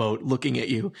above the moat looking at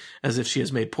you as if she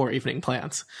has made poor evening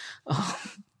plans.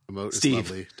 The moat is Steve.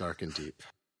 lovely, dark and deep.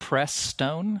 Press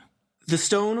stone. The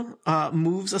stone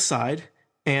moves aside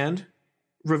and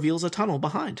reveals a tunnel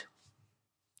behind.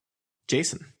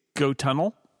 Jason. Go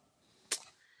tunnel.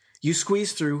 You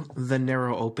squeeze through the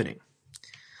narrow opening.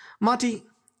 Monty,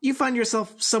 you find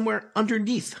yourself somewhere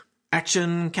underneath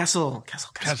Action Castle.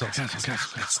 Castle.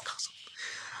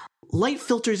 Light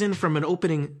filters in from an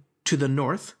opening to the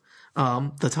north,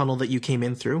 the tunnel that you came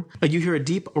in through. You hear a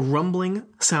deep rumbling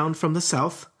sound from the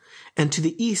south, and to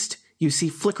the east, you see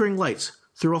flickering lights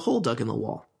through a hole dug in the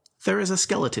wall. There is a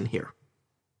skeleton here.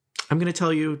 I'm going to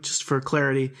tell you, just for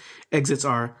clarity, exits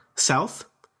are south,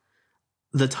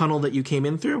 the tunnel that you came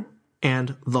in through,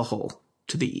 and the hole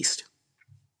to the east.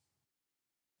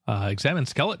 Examine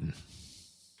skeleton.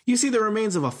 You see the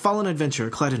remains of a fallen adventurer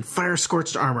clad in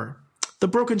fire-scorched armor. The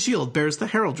broken shield bears the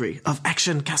heraldry of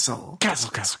Action Castle.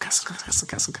 Castle.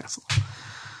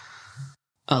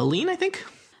 Aline, I think?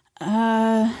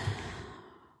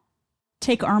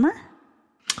 Take armor?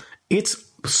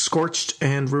 It's scorched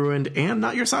and ruined and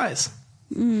not your size.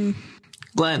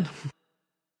 Glenn.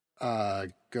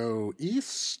 Go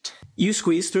east. You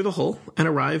squeeze through the hole and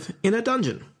arrive in a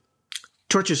dungeon.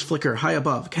 Torches flicker high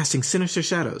above, casting sinister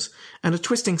shadows, and a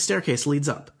twisting staircase leads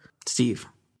up. Steve.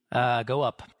 Go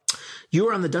up. You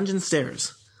are on the dungeon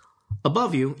stairs.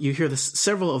 Above you, you hear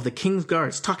several of the king's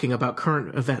guards talking about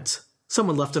current events.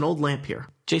 Someone left an old lamp here.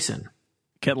 Jason.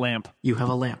 Get lamp. You have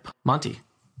a lamp. Monty.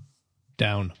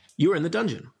 Down. You are in the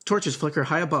dungeon. Torches flicker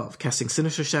high above, casting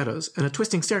sinister shadows, and a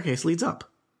twisting staircase leads up.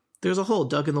 There's a hole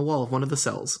dug in the wall of one of the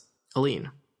cells.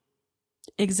 Aline.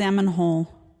 Examine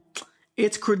hole.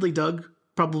 It's crudely dug,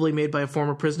 probably made by a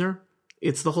former prisoner.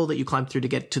 It's the hole that you climbed through to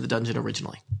get to the dungeon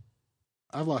originally.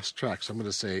 I've lost track, so I'm going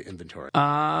to say inventory.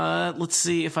 Let's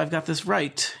see if I've got this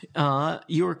right.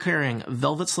 You are carrying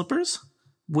velvet slippers,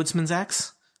 woodsman's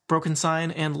axe, broken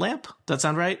sign, and lamp. Does that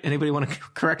sound right? Anybody want to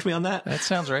correct me on that? That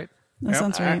sounds right. That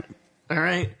sounds right. All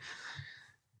right.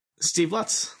 Steve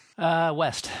Lutz.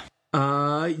 West.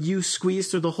 You squeeze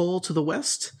through the hole to the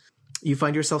west. You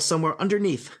find yourself somewhere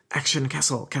underneath Action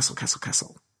Castle.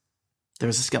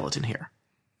 There's a skeleton here.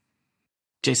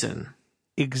 Jason.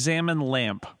 Examine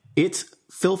lamp. It's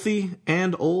filthy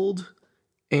and old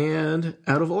and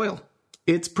out of oil.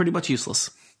 It's pretty much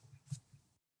useless.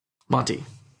 Monty.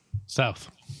 South.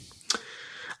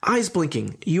 Eyes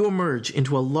blinking, you emerge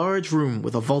into a large room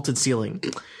with a vaulted ceiling.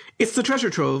 It's the treasure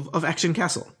trove of Action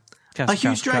Castle. A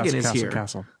huge dragon is here,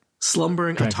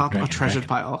 slumbering atop a treasured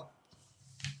pile.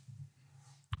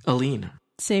 Aline.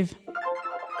 Save.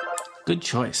 Good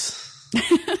choice.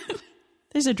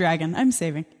 There's a dragon. I'm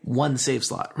saving. One save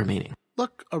slot remaining.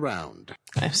 Look around.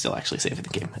 I'm still actually saving the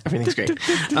game. Everything's great.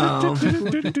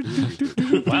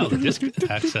 Wow, the disk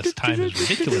access time is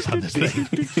ridiculous on this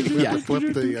thing. Yeah.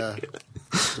 Flip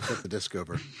the disc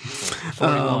over.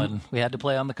 41. We had to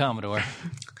play on the Commodore.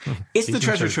 It's the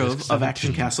treasure trove of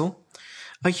Action Castle.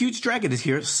 A huge dragon is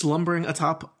here, slumbering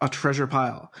atop a treasure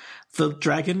pile. The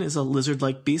dragon is a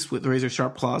lizard-like beast with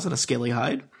razor-sharp claws and a scaly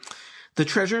hide. The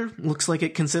treasure looks like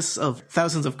it consists of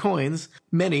thousands of coins,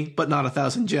 many but not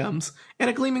 1,000 gems, and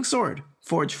a gleaming sword,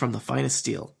 forged from the finest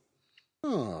steel.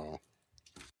 Oh.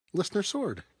 Listener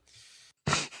sword.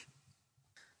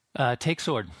 Take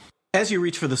sword. As you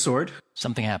reach for the sword,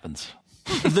 Something happens.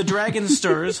 the dragon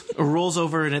stirs, rolls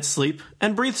over in its sleep,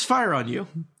 and breathes fire on you.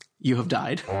 You have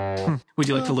died. Would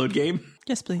you like to load game?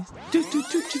 Yes, please.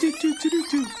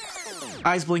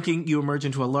 Eyes blinking, you emerge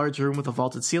into a large room with a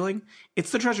vaulted ceiling.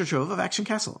 It's the treasure trove of Action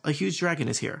Castle. A huge dragon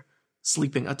is here,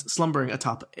 slumbering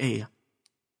atop a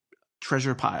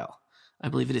treasure pile. I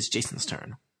believe it is Jason's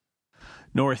turn.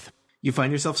 North. You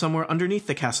find yourself somewhere underneath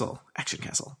the castle, Action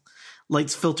Castle.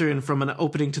 Lights filter in from an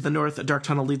opening to the north. A dark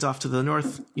tunnel leads off to the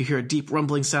north. You hear a deep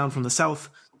rumbling sound from the south.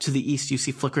 To the east, you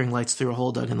see flickering lights through a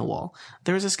hole dug in the wall.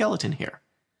 There is a skeleton here.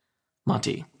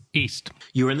 Monty. East.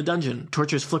 You are in the dungeon.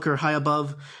 Torches flicker high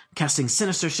above, casting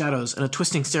sinister shadows, and a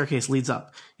twisting staircase leads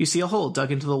up. You see a hole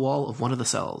dug into the wall of one of the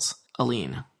cells.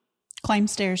 Aline. Climb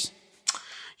stairs.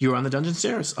 You are on the dungeon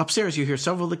stairs. Upstairs, you hear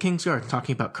several of the King's Guard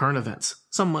talking about current events.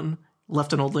 Someone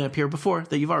left an old lamp here before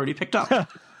that you've already picked up.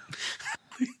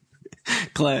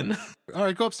 Glenn. All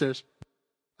right, go upstairs.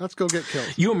 Let's go get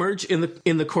killed. You emerge in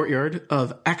the courtyard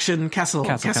of Action Castle.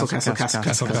 Castle.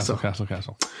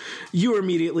 You are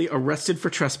immediately arrested for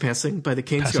trespassing by the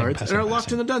King's Guards and are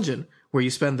locked in a dungeon where you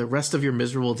spend the rest of your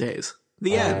miserable days.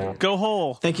 The end. Go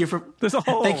hole. Thank you for There's a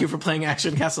hole. Thank you for playing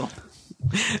Action Castle.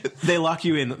 They lock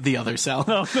you in the other cell.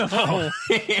 Oh,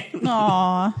 no.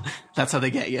 Aw. That's how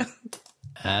they get you.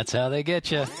 That's how they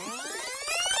get you.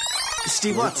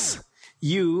 Steve Lutz,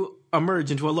 you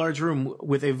emerge into a large room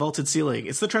with a vaulted ceiling.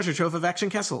 It's the treasure trove of Action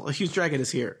Castle. A huge dragon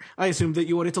is here. I assumed that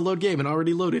you wanted to load game and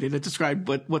already loaded, and it described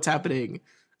what's happening.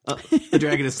 The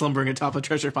dragon is slumbering atop a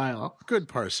treasure pile. Good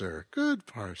parser. Good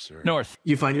parser. North.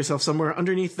 You find yourself somewhere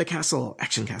underneath the castle.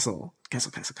 Action Castle.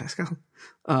 Castle.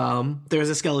 There's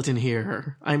a skeleton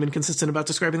here. I'm inconsistent about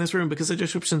describing this room because the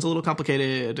description's a little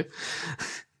complicated.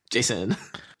 Jason.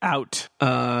 Out.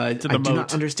 I To the do moat.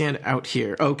 not understand out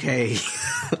here. Okay.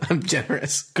 I'm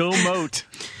generous. Go moat.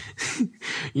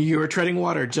 You are treading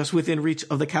water just within reach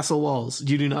of the castle walls.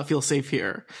 You do not feel safe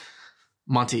here.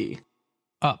 Monty.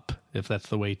 Up, if that's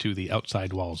the way to the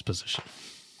outside walls position.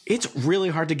 It's really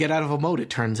hard to get out of a moat, it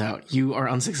turns out. You are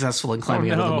unsuccessful in climbing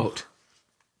out of the no. moat.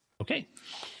 Okay.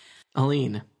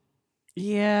 Aline.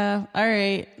 Yeah. All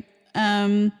right.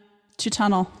 To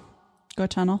tunnel. Go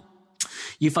tunnel.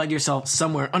 You find yourself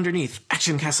somewhere underneath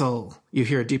Action Castle. You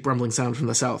hear a deep rumbling sound from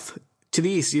the south. To the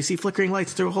east, you see flickering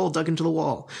lights through a hole dug into the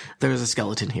wall. There is a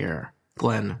skeleton here.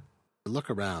 Glenn.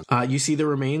 Look around. You see the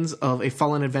remains of a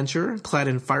fallen adventurer clad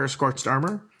in fire-scorched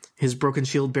armor. His broken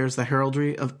shield bears the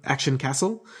heraldry of Action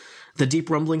Castle. The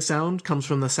deep rumbling sound comes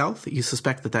from the south. You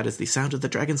suspect that is the sound of the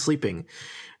dragon sleeping.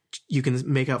 You can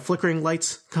make out flickering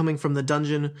lights coming from the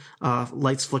dungeon,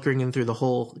 lights flickering in through the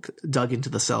hole dug into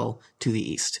the cell to the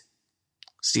east.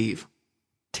 Steve.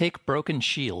 Take broken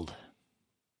shield.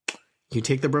 You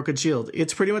take the broken shield.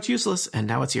 It's pretty much useless, and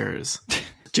now it's yours.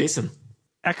 Jason.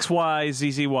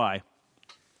 XYZZY.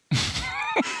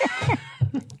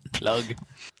 Plug.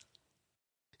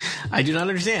 I do not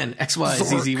understand.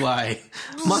 XYZZY.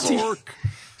 Monty.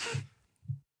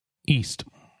 East.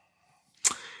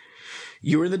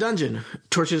 You are in the dungeon.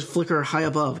 Torches flicker high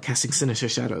above, casting sinister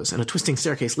shadows, and a twisting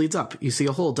staircase leads up. You see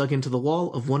a hole dug into the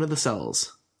wall of one of the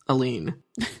cells. Aline.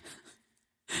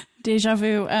 Deja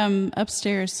vu.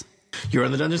 Upstairs. You're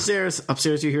on the dungeon stairs.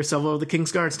 Upstairs, you hear several of the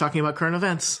King's Guards talking about current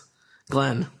events.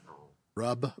 Glenn.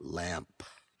 Rub lamp.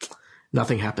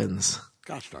 Nothing happens.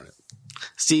 Gosh darn it.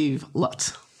 Steve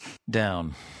Lutz.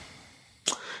 Down.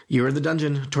 You're in the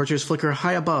dungeon. Torches flicker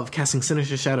high above, casting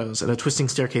sinister shadows, and a twisting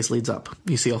staircase leads up.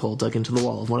 You see a hole dug into the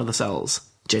wall of one of the cells.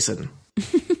 Jason.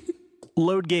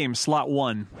 Load game. Slot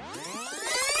 1.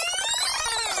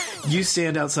 You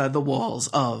stand outside the walls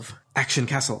of Action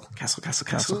Castle. Castle.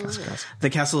 The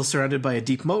castle is surrounded by a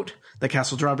deep moat. The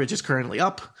castle drawbridge is currently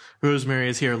up. Rosemary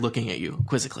is here looking at you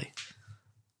quizzically.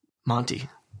 Monty.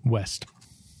 West.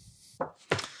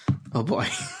 Oh boy.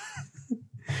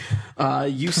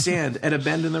 You stand at a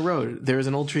bend in the road. There is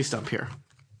an old tree stump here.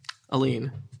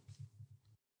 Aline.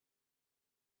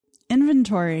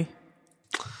 Inventory.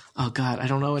 Oh God, I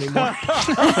don't know anymore.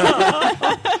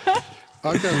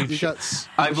 Okay, you got.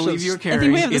 I believe you're I carrying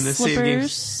think we have in the the same game.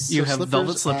 slippers. You So have slippers,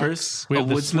 velvet axe. slippers, We a have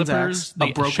the woodsman's slippers, axe, the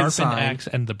a broken sharpened sign. axe,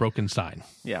 and the broken sign.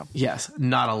 Yeah. Yes,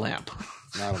 not a lamp.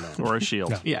 I don't know. Or a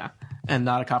shield. Yeah, and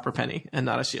not a copper penny, and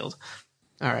not a shield.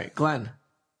 All right, Glenn.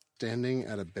 Standing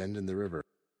at a bend in the river.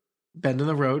 Bend in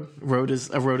the road. A road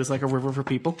is like a river for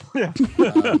people.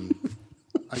 I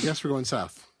guess we're going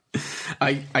south.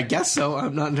 I guess so.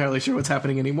 I'm not entirely sure what's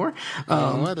happening anymore.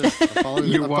 What is? I'm following,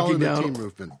 You're I'm walking following the down team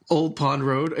movement. Old Pond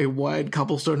Road, a wide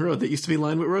cobblestone road that used to be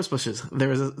lined with rose bushes.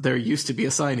 There used to be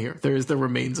a sign here. There is the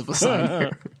remains of a sign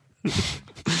here.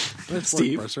 Let's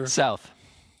Steve? work, Mercer. South.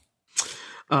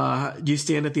 You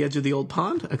stand at the edge of the old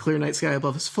pond. A clear night sky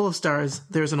above is full of stars.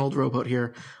 There's an old rowboat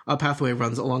here. A pathway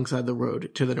runs alongside the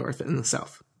road to the north and the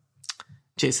south.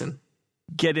 Jason.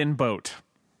 Get in boat.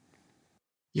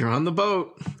 You're on the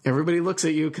boat. Everybody looks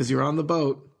at you because you're on the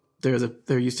boat.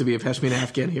 There used to be a Pashmina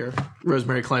Afghan here.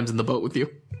 Rosemary climbs in the boat with you.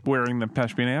 Wearing the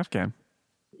Pashmina Afghan.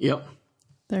 Yep.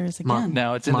 There is again.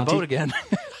 Now it's in Monty. the boat again.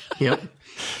 Yep.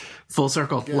 Full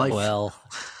circle. Life. Well,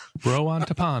 Row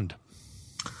onto pond.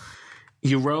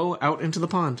 You row out into the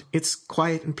pond. It's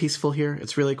quiet and peaceful here.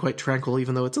 It's really quite tranquil,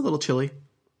 even though it's a little chilly.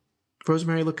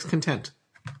 Rosemary looks content.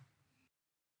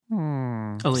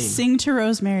 Aline. Sing to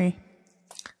Rosemary.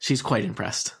 She's quite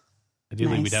impressed.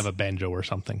 Ideally, Nice. we'd have a banjo or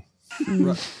something.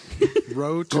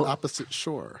 Row to opposite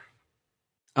shore.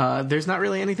 There's not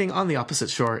really anything on the opposite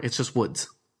shore. It's just woods.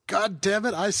 God damn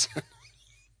it! I said.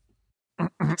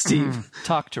 Steve,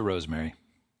 talk to Rosemary.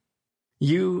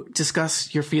 you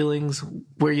discuss your feelings,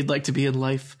 where you'd like to be in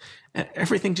life. and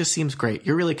everything just seems great.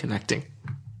 You're really connecting.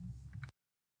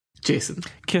 Jason.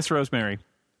 Kiss Rosemary.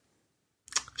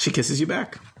 She kisses you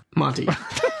back. Monty.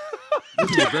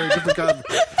 This is a very different kind of,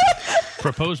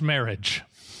 Propose marriage.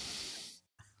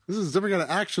 this is a different kind of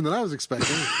action than I was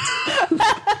expecting.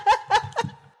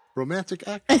 romantic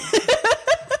action.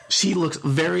 She looks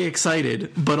very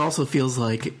excited, but also feels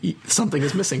like something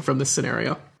is missing from this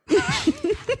scenario.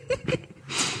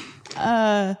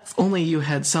 If only you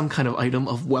had some kind of item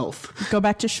of wealth. Go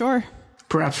back to shore.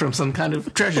 Perhaps from some kind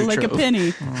of treasure Like trove. a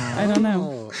penny. I don't know.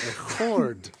 Oh, a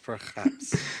hoard,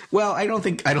 perhaps. Well, I don't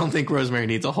think Rosemary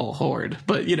needs a whole hoard,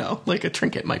 but like a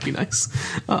trinket might be nice.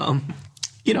 A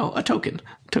token.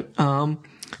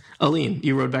 Aline,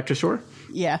 you rowed back to shore?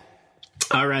 Yeah.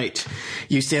 All right.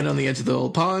 You stand on the edge of the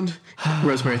old pond.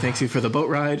 Rosemary thanks you for the boat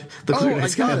ride. The clear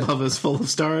night sky above is full of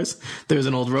stars. There's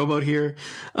an old rowboat here.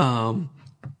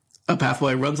 A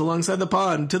pathway runs alongside the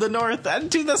pond to the north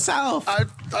and to the south. I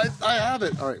have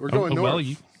it. All right, we're going north.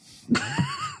 Well,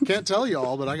 Can't tell you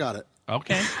all, but I got it.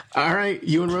 okay. All right.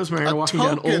 You and Rosemary are walking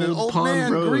down Token, an Old old Pond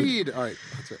man Road. greed. All right,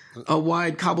 that's it. A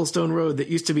wide cobblestone road that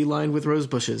used to be lined with rose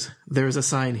bushes. There is a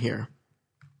sign here.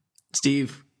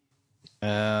 Steve.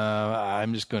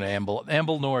 I'm just going to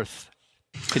amble north,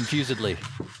 confusedly.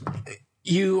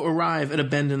 You arrive at a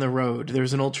bend in the road.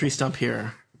 There's an old tree stump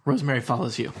here. Rosemary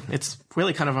follows you. It's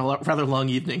really kind of a rather long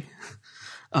evening.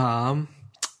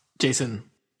 Jason.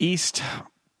 East.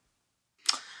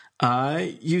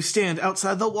 You stand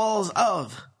outside the walls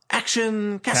of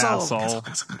Action Castle.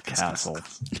 Castle.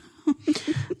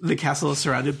 The castle is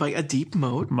surrounded by a deep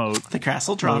moat. The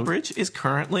castle drawbridge is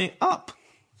currently up.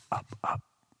 Up.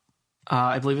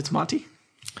 I believe it's Monty.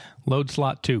 Load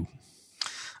slot 2.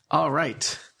 All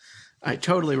right. I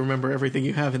totally remember everything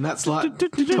you have in that slot.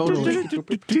 Totally. Everything's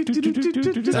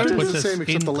puts the us same except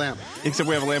in- the lamp. Except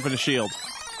we have a lamp and a shield.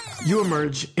 You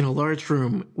emerge in a large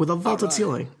room with a vaulted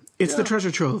ceiling. It's the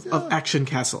treasure trove of Action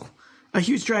Castle. A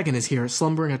huge dragon is here,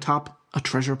 slumbering atop a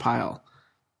treasure pile.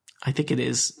 I think it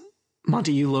is.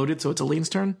 Monty, you loaded, so it's Aline's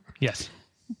turn? Yes.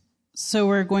 So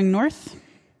we're going north?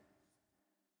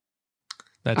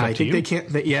 That's up I to think you. they can't.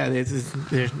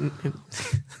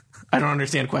 I don't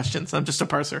understand questions. I'm just a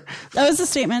parser. That was a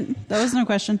statement. That was no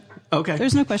question. Okay.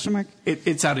 There's no question mark.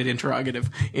 It sounded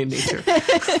interrogative in nature.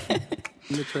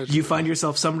 You find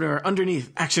yourself somewhere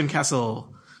underneath Action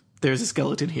Castle. There's a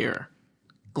skeleton here.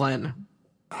 Glenn.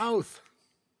 South.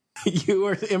 You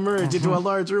are emerged into a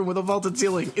large room with a vaulted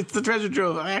ceiling. It's the treasure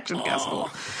trove of Action Castle.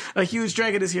 A huge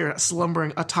dragon is here,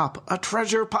 slumbering atop a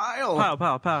treasure pile. Pow,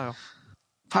 pow, pow.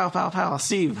 Pile, pile, pile.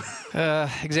 Steve.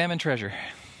 Examine treasure.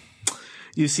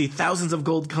 You see thousands of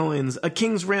gold coins, a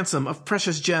king's ransom of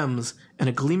precious gems, and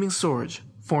a gleaming sword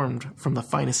formed from the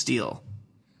finest steel.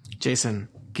 Jason.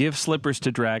 Give slippers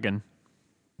to dragon.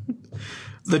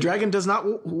 The dragon does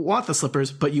not want the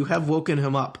slippers, but you have woken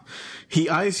him up. He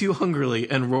eyes you hungrily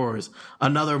and roars,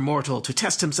 "Another mortal to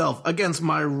test himself against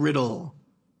my riddle."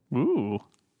 Ooh.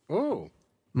 Oh.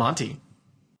 Monty.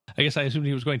 I guess I assumed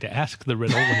he was going to ask the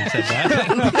riddle when he said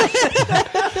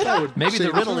that. Maybe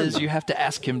the riddle is you have to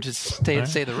ask him to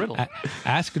say the riddle.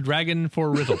 Ask a dragon for a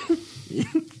riddle.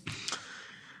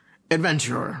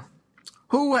 Adventurer.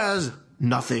 Who has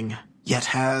nothing, yet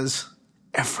has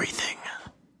everything?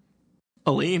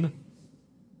 Aline.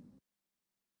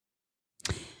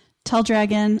 Tell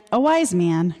dragon, a wise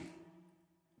man.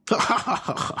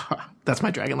 That's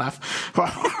my dragon laugh.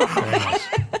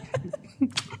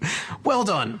 Well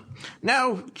done.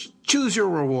 Now choose your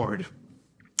reward.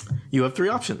 You have 3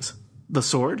 options: the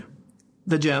sword,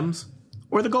 the gems,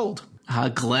 or the gold.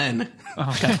 Glenn.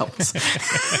 That helps.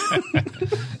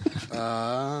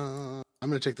 I'm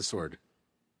going to take the sword.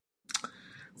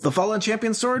 The fallen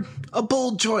champion sword? A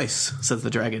bold choice, says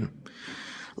the dragon.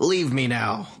 Leave me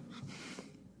now.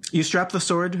 You strap the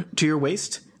sword to your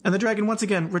waist, and the dragon once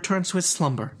again returns to his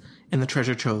slumber in the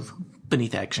treasure trove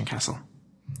beneath Action Castle.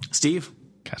 Steve?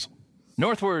 Castle.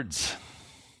 Northwards.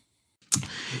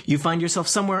 You find yourself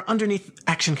somewhere underneath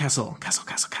Action Castle.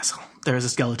 Castle. There is a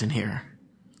skeleton here.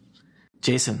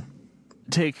 Jason?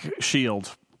 Take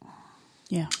shield.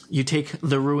 Yeah. You take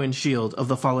the ruined shield of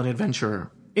the fallen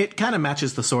adventurer. It kind of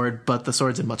matches the sword, but the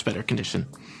sword's in much better condition.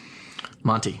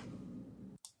 Monty?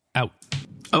 Out.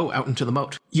 Oh, out into the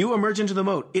moat. You emerge into the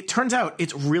moat. It turns out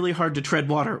it's really hard to tread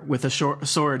water with a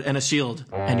sword and a shield,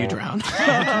 and you drown.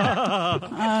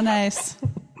 Oh, nice.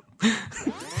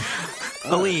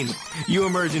 Aline, you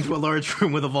emerge into a large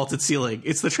room with a vaulted ceiling.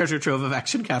 It's the treasure trove of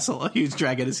Action Castle. A huge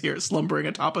dragon is here, slumbering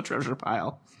atop a treasure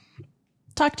pile.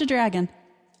 Talk to dragon.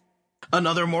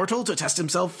 Another mortal to test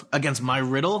himself against my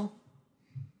riddle?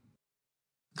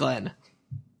 Glenn.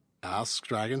 Ask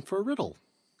dragon for a riddle.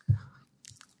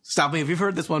 Stop me if you've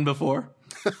heard this one before.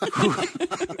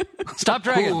 Stop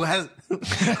dragon. Who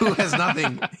has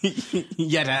nothing,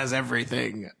 yet has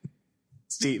everything?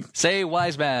 Steve. Say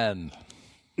wise man.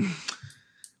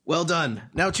 Well done.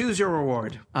 Now choose your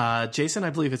reward. Jason, I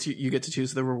believe it's you get to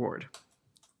choose the reward.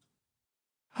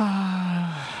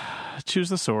 Choose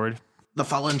the sword. The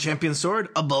fallen champion's sword,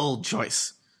 a bold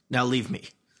choice. Now leave me.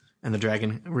 And the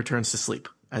dragon returns to sleep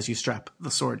as you strap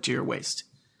the sword to your waist.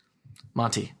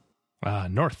 Monty.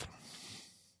 North.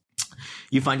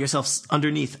 You find yourself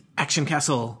underneath Action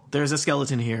Castle. There's a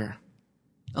skeleton here.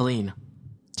 Aline.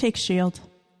 Take shield.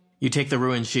 You take the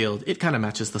ruined shield. It kind of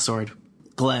matches the sword.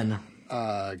 Glenn.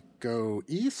 Go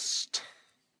east.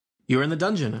 You're in the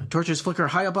dungeon. Torches flicker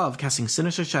high above, casting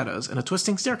sinister shadows, and a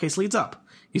twisting staircase leads up.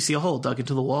 You see a hole dug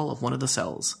into the wall of one of the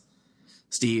cells.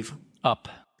 Steve. Up.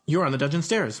 You're on the dungeon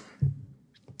stairs.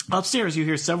 Upstairs, you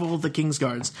hear several of the King's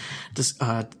Guards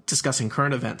discussing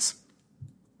current events.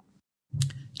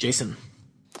 Jason.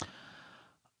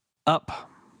 Up.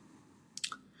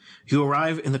 You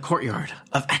arrive in the courtyard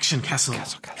of Action Castle.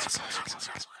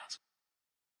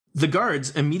 The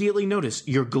guards immediately notice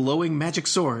your glowing magic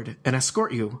sword and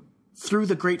escort you through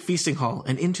the great feasting hall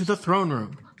and into the throne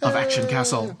room of Action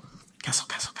Castle. Castle.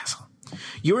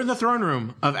 You're in the throne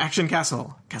room of Action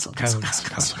Castle. Castle.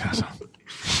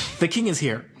 The king is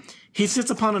here. He sits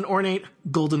upon an ornate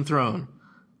golden throne.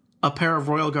 A pair of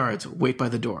royal guards wait by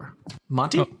the door.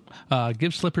 Monty?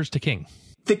 Give slippers to king.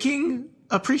 The king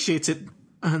appreciates it,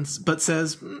 but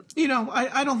says,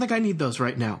 I don't think I need those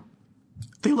right now.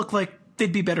 They look like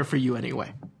they'd be better for you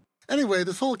anyway. Anyway,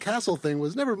 this whole castle thing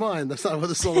was never mind. That's not what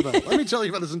this is all about. Let me tell you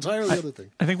about this entirely other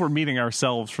thing. I think we're meeting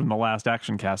ourselves from the last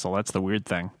Action Castle. That's the weird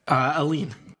thing.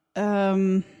 Aline.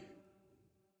 I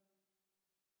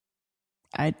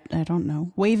don't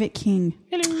know. Wave at king.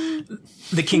 Hello.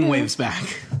 The king waves back.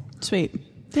 Sweet.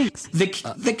 Thanks.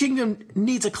 The kingdom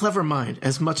needs a clever mind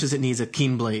as much as it needs a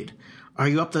keen blade. Are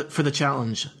you up for the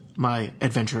challenge, my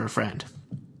adventurer friend?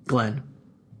 Glenn.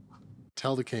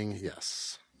 Tell the king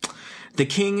yes. The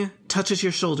king touches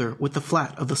your shoulder with the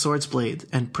flat of the sword's blade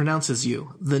and pronounces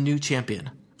you the new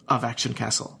champion of Action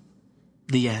Castle.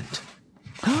 The end.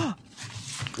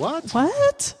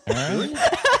 What?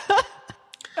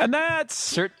 And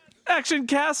that's Action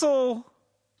Castle.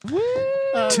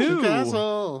 Action 2.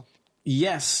 Castle.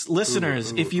 Yes,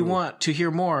 listeners, if you want to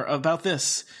hear more about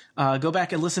this, go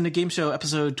back and listen to Game Show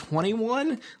episode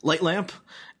 21, Light Lamp,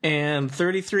 and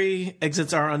 33,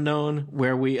 Exits Are Unknown,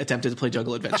 where we attempted to play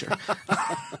Jungle Adventure.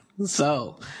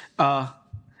 So,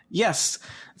 yes,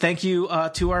 thank you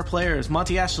to our players,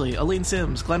 Monty Ashley, Aline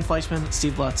Sims, Glenn Fleischman,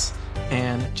 Steve Lutz,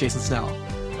 and Jason Snell.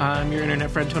 I'm your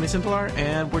internet friend, Tony Simpilar,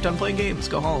 and we're done playing games.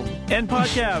 Go home. End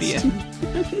podcast. The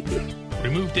end.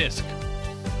 Remove disc.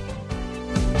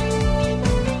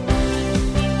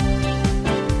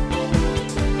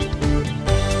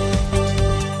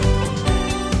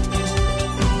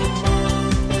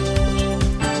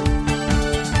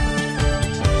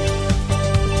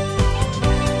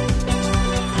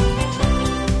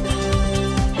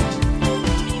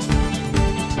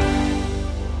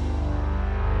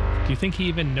 Do you think he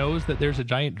even knows that there's a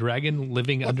giant dragon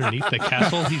living underneath the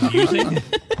castle he's using?